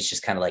instead he's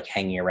just kind of like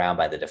hanging around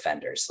by the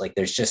defenders. Like,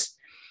 there's just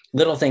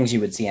little things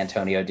you would see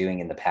Antonio doing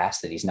in the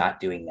past that he's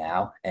not doing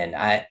now. And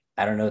I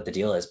don't know what the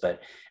deal is,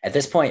 but at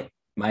this point,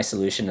 my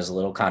solution is a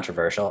little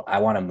controversial. I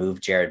want to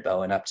move Jared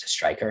Bowen up to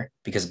striker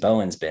because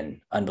Bowen's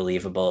been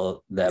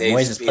unbelievable.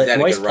 Moyes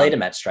played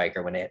him at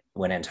striker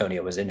when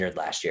Antonio was injured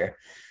last year.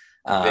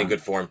 In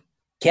good form.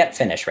 Can't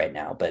finish right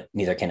now, but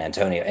neither can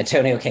Antonio.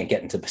 Antonio can't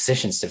get into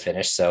positions to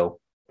finish, so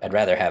I'd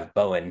rather have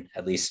Bowen,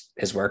 at least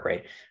his work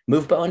rate.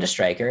 Move Bowen to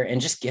striker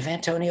and just give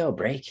Antonio a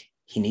break.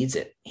 He needs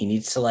it. He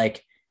needs to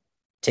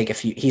take a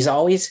few. He's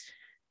always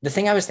the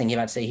thing I was thinking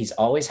about today, he's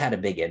always had a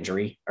big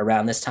injury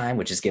around this time,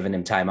 which has given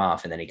him time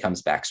off, and then he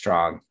comes back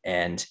strong.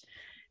 And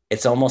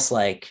it's almost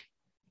like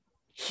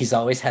he's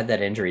always had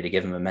that injury to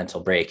give him a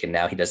mental break, and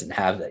now he doesn't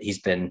have that. He's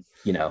been,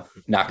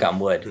 knock on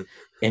wood,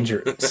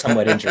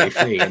 somewhat injury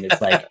free, and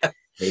it's like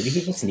maybe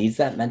he just needs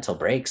that mental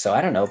break. So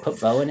I don't know.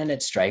 Put Bowen in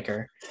at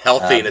striker.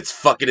 Healthy and it's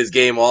fucking his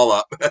game all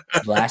up.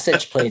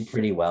 Vlasic played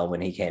pretty well when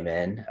he came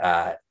in.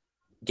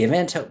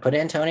 Put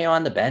Antonio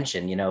on the bench,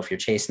 and if you're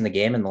chasing the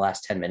game in the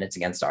last 10 minutes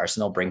against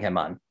Arsenal, bring him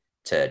on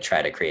to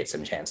try to create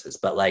some chances.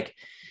 But like,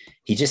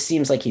 he just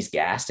seems like he's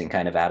gassed and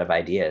kind of out of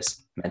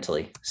ideas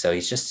mentally. So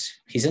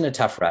he's in a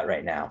tough rut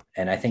right now,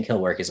 and I think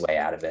he'll work his way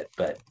out of it.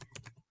 But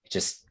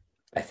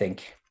I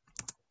think,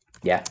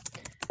 yeah,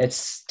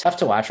 it's tough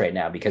to watch right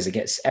now because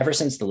ever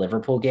since the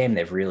Liverpool game,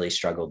 they've really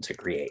struggled to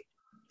create.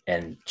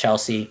 And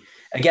Chelsea,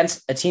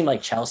 against a team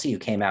like Chelsea, who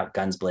came out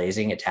guns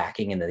blazing,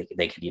 attacking, and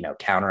they could,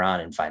 counter on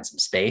and find some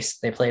space,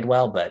 they played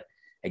well. But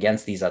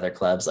against these other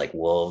clubs like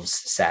Wolves,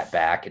 sat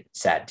back,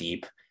 sat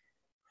deep,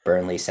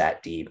 Burnley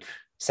sat deep,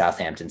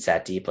 Southampton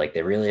sat deep. Like,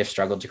 they really have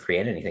struggled to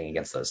create anything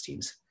against those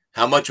teams.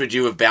 How much would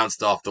you have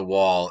bounced off the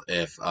wall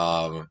if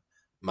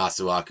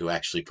Masuaku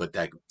actually put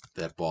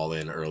that ball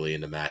in early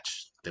in the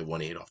match? The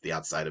 1-8 off the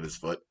outside of his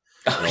foot.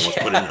 And almost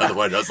put another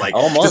one. I was like,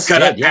 just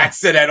kind of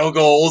accidental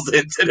goals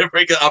into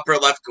the upper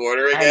left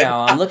corner again. I know.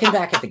 I'm looking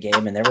back at the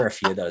game, and there were a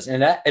few of those.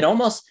 And it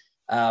almost,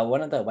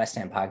 one of the West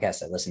Ham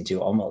podcasts I listened to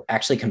almost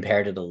actually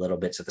compared it a little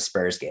bit to the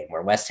Spurs game,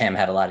 where West Ham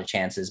had a lot of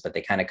chances, but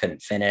they kind of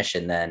couldn't finish.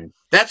 And then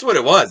that's what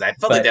it was. I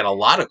felt like they had a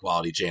lot of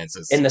quality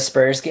chances. In the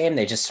Spurs game,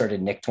 they just sort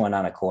of nicked one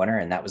on a corner,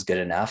 and that was good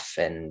enough.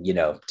 And,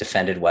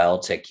 defended well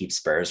to keep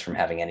Spurs from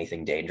having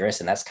anything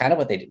dangerous. And that's kind of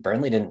what they did.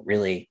 Burnley didn't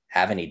really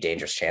have any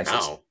dangerous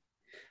chances. No,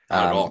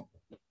 not at all.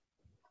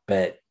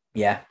 But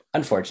yeah,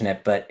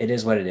 unfortunate, but it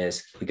is what it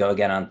is. We go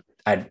again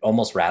I'd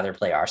almost rather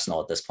play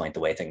Arsenal at this point, the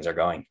way things are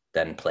going,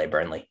 than play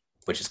Burnley,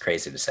 which is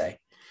crazy to say.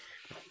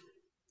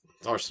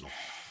 It's Arsenal.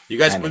 You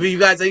guys, like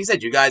you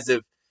said,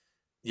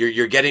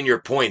 you're getting your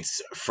points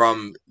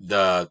from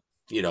the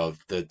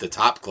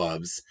top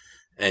clubs,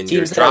 and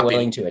teams that are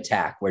willing to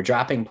attack. We're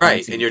dropping points,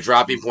 right, and you're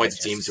dropping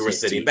points to teams who are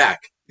sitting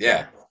back.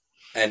 Yeah.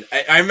 And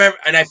I remember,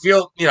 and I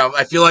feel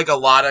like a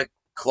lot of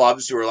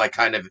clubs who are like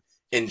kind of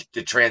in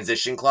the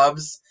transition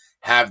clubs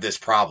have this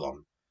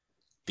problem.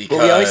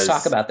 Because we always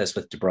talk about this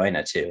with De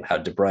Bruyne too, how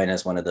De Bruyne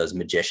is one of those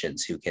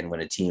magicians who can,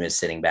 when a team is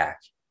sitting back,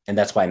 and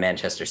that's why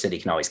Manchester City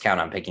can always count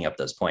on picking up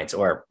those points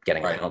or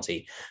getting a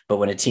penalty. But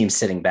when a team's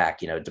sitting back,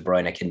 De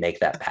Bruyne can make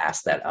that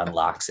pass that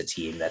unlocks a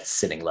team that's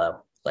sitting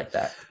low like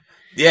that.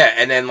 Yeah,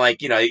 and then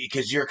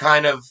because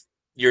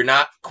you're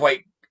not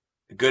quite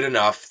good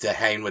enough to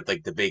hang with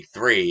like the big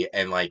three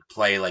and like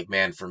play like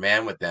man for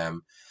man with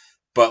them.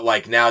 But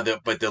like now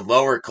the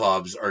lower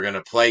clubs are going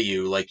to play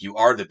you like you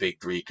are the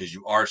big three because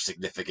you are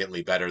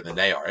significantly better than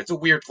they are. It's a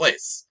weird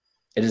place.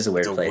 It is a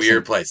weird place.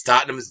 Weird place.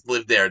 Tottenham's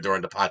lived there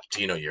during the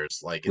Pochettino years.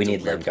 Like, we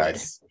need Lingard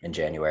in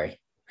January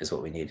is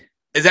what we need.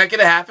 Is that going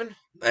to happen?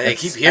 I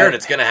keep hearing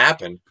it's going to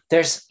happen.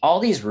 There's all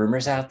these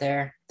rumors out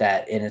there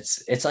and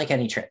it's like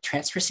any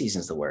transfer season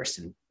is the worst.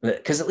 And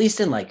because at least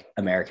in like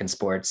American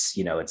sports,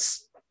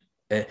 it's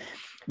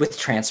with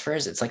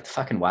transfers, it's like the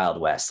fucking Wild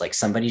West. Like,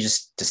 somebody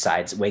just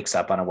wakes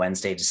up on a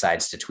Wednesday,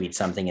 decides to tweet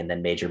something, and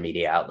then major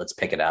media outlets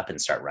pick it up and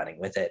start running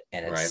with it.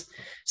 And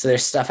so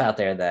there's stuff out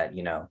there that,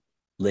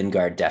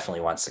 Lingard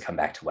definitely wants to come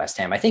back to West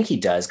Ham. I think he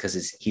does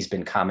because he's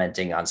been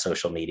commenting on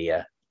social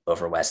media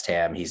over West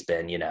Ham. He's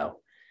been,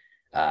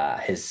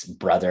 his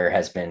brother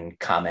has been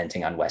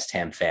commenting on West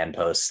Ham fan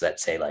posts that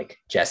say like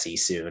Jesse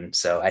soon.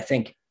 So I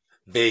think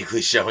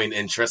vaguely showing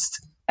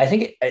interest. I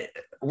think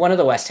one of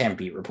the West Ham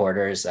beat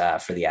reporters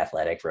for The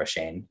Athletic,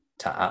 Roshane,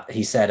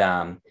 he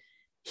said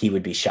he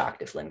would be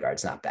shocked if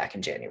Lingard's not back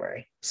in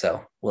January.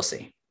 So we'll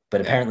see. But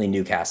apparently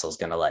Newcastle's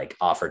going to like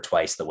offer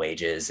twice the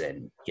wages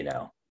and,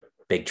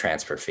 big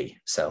transfer fee.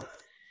 So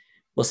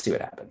we'll see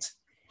what happens.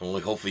 Well,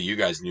 hopefully you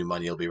guys' new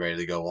money will be ready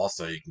to go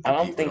also. You can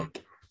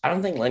I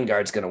don't think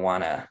Lingard's going to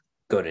want to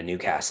go to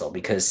Newcastle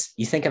because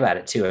you think about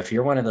it too. If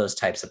you're one of those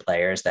types of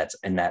players that's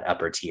in that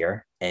upper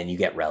tier and you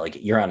get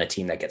relegated, you're on a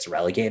team that gets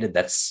relegated,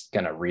 that's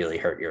going to really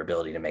hurt your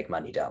ability to make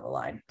money down the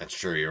line. That's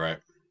true. You're right.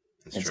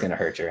 It's going to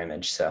hurt your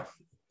image. So,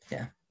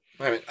 yeah.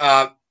 All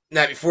right.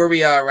 Now, before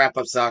we wrap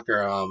up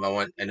soccer, I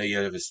know you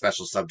have a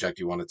special subject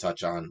you want to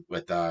touch on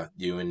with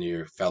you and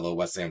your fellow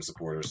West Ham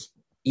supporters.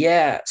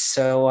 Yeah.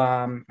 So,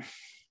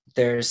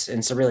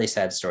 it's a really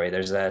sad story.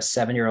 There's a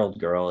 7-year-old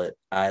girl at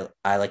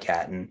Isla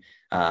Catton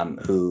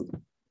who,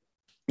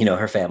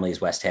 her family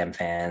is West Ham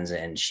fans,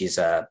 and she's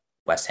a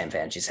West Ham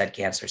fan. She's had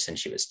cancer since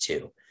she was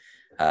 2.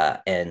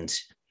 And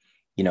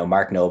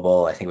Mark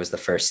Noble, I think it was the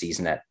first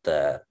season at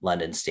the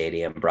London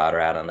Stadium, brought her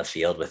out on the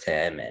field with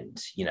him.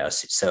 And,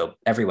 so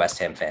every West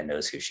Ham fan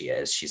knows who she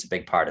is. She's a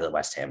big part of the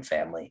West Ham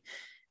family.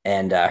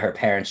 And her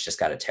parents just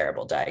got a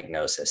terrible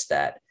diagnosis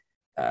that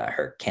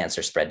her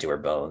cancer spread to her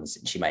bones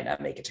and she might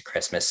not make it to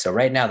Christmas. So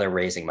right now they're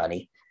raising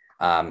money.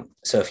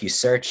 So if you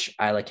search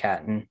Isla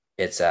Catton,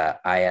 it's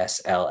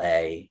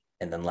ISLA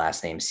and then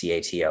last name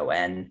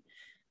CATON.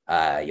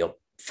 You'll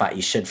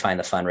you should find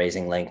the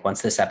fundraising link.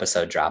 Once this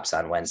episode drops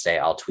on Wednesday,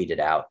 I'll tweet it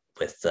out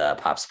with the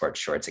Pop Sports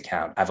Shorts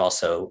account. I've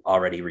also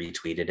already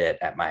retweeted it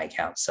at my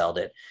account, sold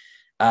it.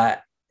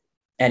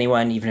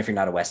 Anyone, even if you're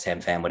not a West Ham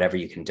fan, whatever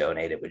you can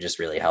donate, it would just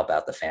really help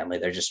out the family.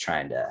 They're just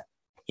trying to,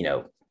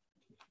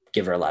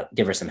 give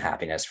her some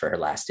happiness for her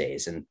last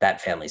days. And that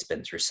family's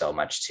been through so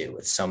much too,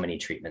 with so many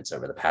treatments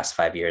over the past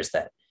 5 years,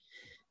 that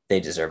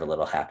they deserve a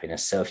little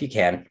happiness. So if you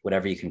can,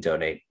 whatever you can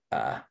donate,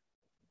 I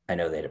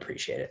know they'd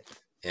appreciate it.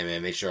 Yeah,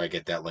 man, make sure I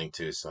get that link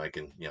too, so I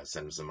can,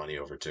 send them some money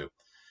over too.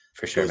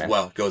 For sure,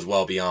 goes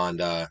well beyond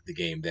the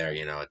game there.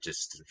 It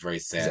just very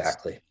sad.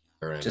 Exactly.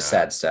 And, just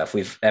sad stuff.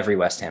 Every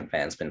West Ham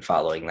fan's been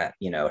following that,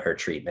 her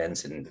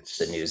treatments and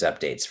the news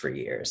updates for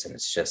years, and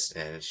it's just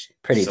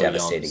pretty so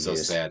devastating. Young, so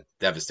news. Sad,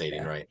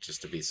 devastating, right?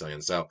 Just to be so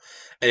young. So,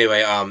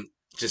 anyway,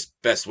 just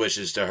best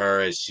wishes to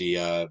her as she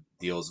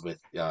deals with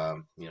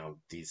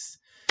these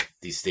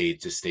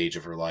stage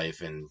of her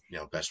life, and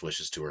best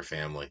wishes to her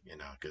family.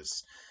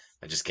 Because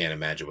I just can't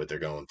imagine what they're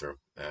going through.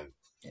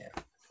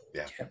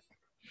 Yeah.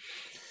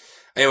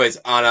 Anyways,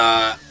 on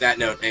that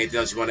note, anything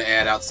else you want to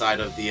add outside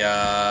of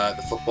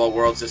the football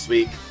worlds this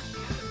week?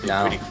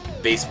 No.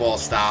 Baseball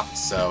stopped,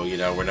 so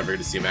we're never going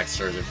to see Max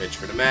Scherzer pitch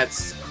for the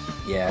Mets.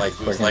 Yeah, like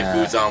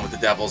who's on with the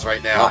Devils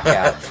right now.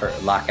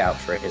 lockout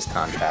for his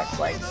contract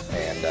length,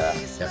 and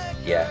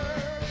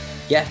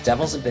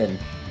Devils have been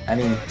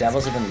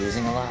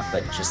losing a lot,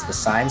 but just the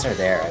signs are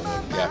there.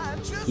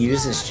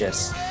 Hughes is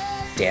just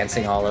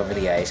dancing all over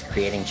the ice,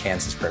 creating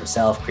chances for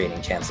himself,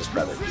 creating chances for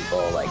other people.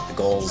 Like the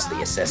goals,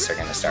 the assists are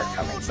going to start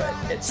coming, but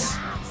it's,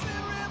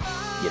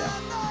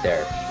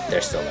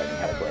 they're still learning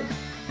how to play.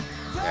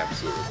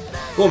 Absolutely.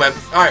 Cool, man.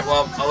 All right,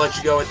 well, I'll let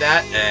you go with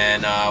that,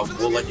 and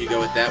we'll let you go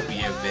with that. We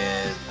have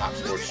been Pop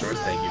Sports Shorts.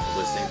 Thank you for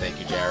listening. Thank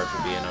you, Jared,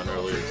 for being on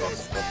earlier to talk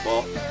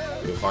football.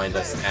 You can find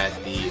us at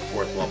the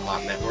Fourth Wall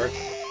Pop Network.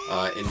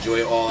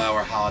 Enjoy all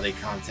our holiday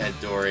content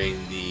during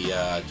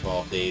the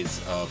 12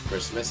 days of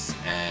Christmas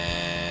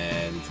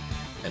and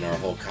our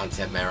whole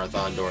content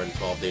marathon during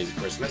 12 days of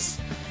Christmas.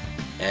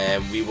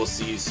 And we will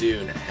see you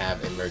soon.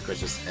 Have a Merry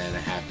Christmas and a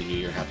Happy New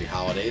Year, Happy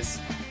Holidays,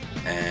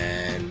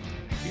 and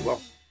be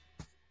well.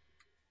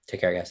 Take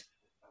care, guys.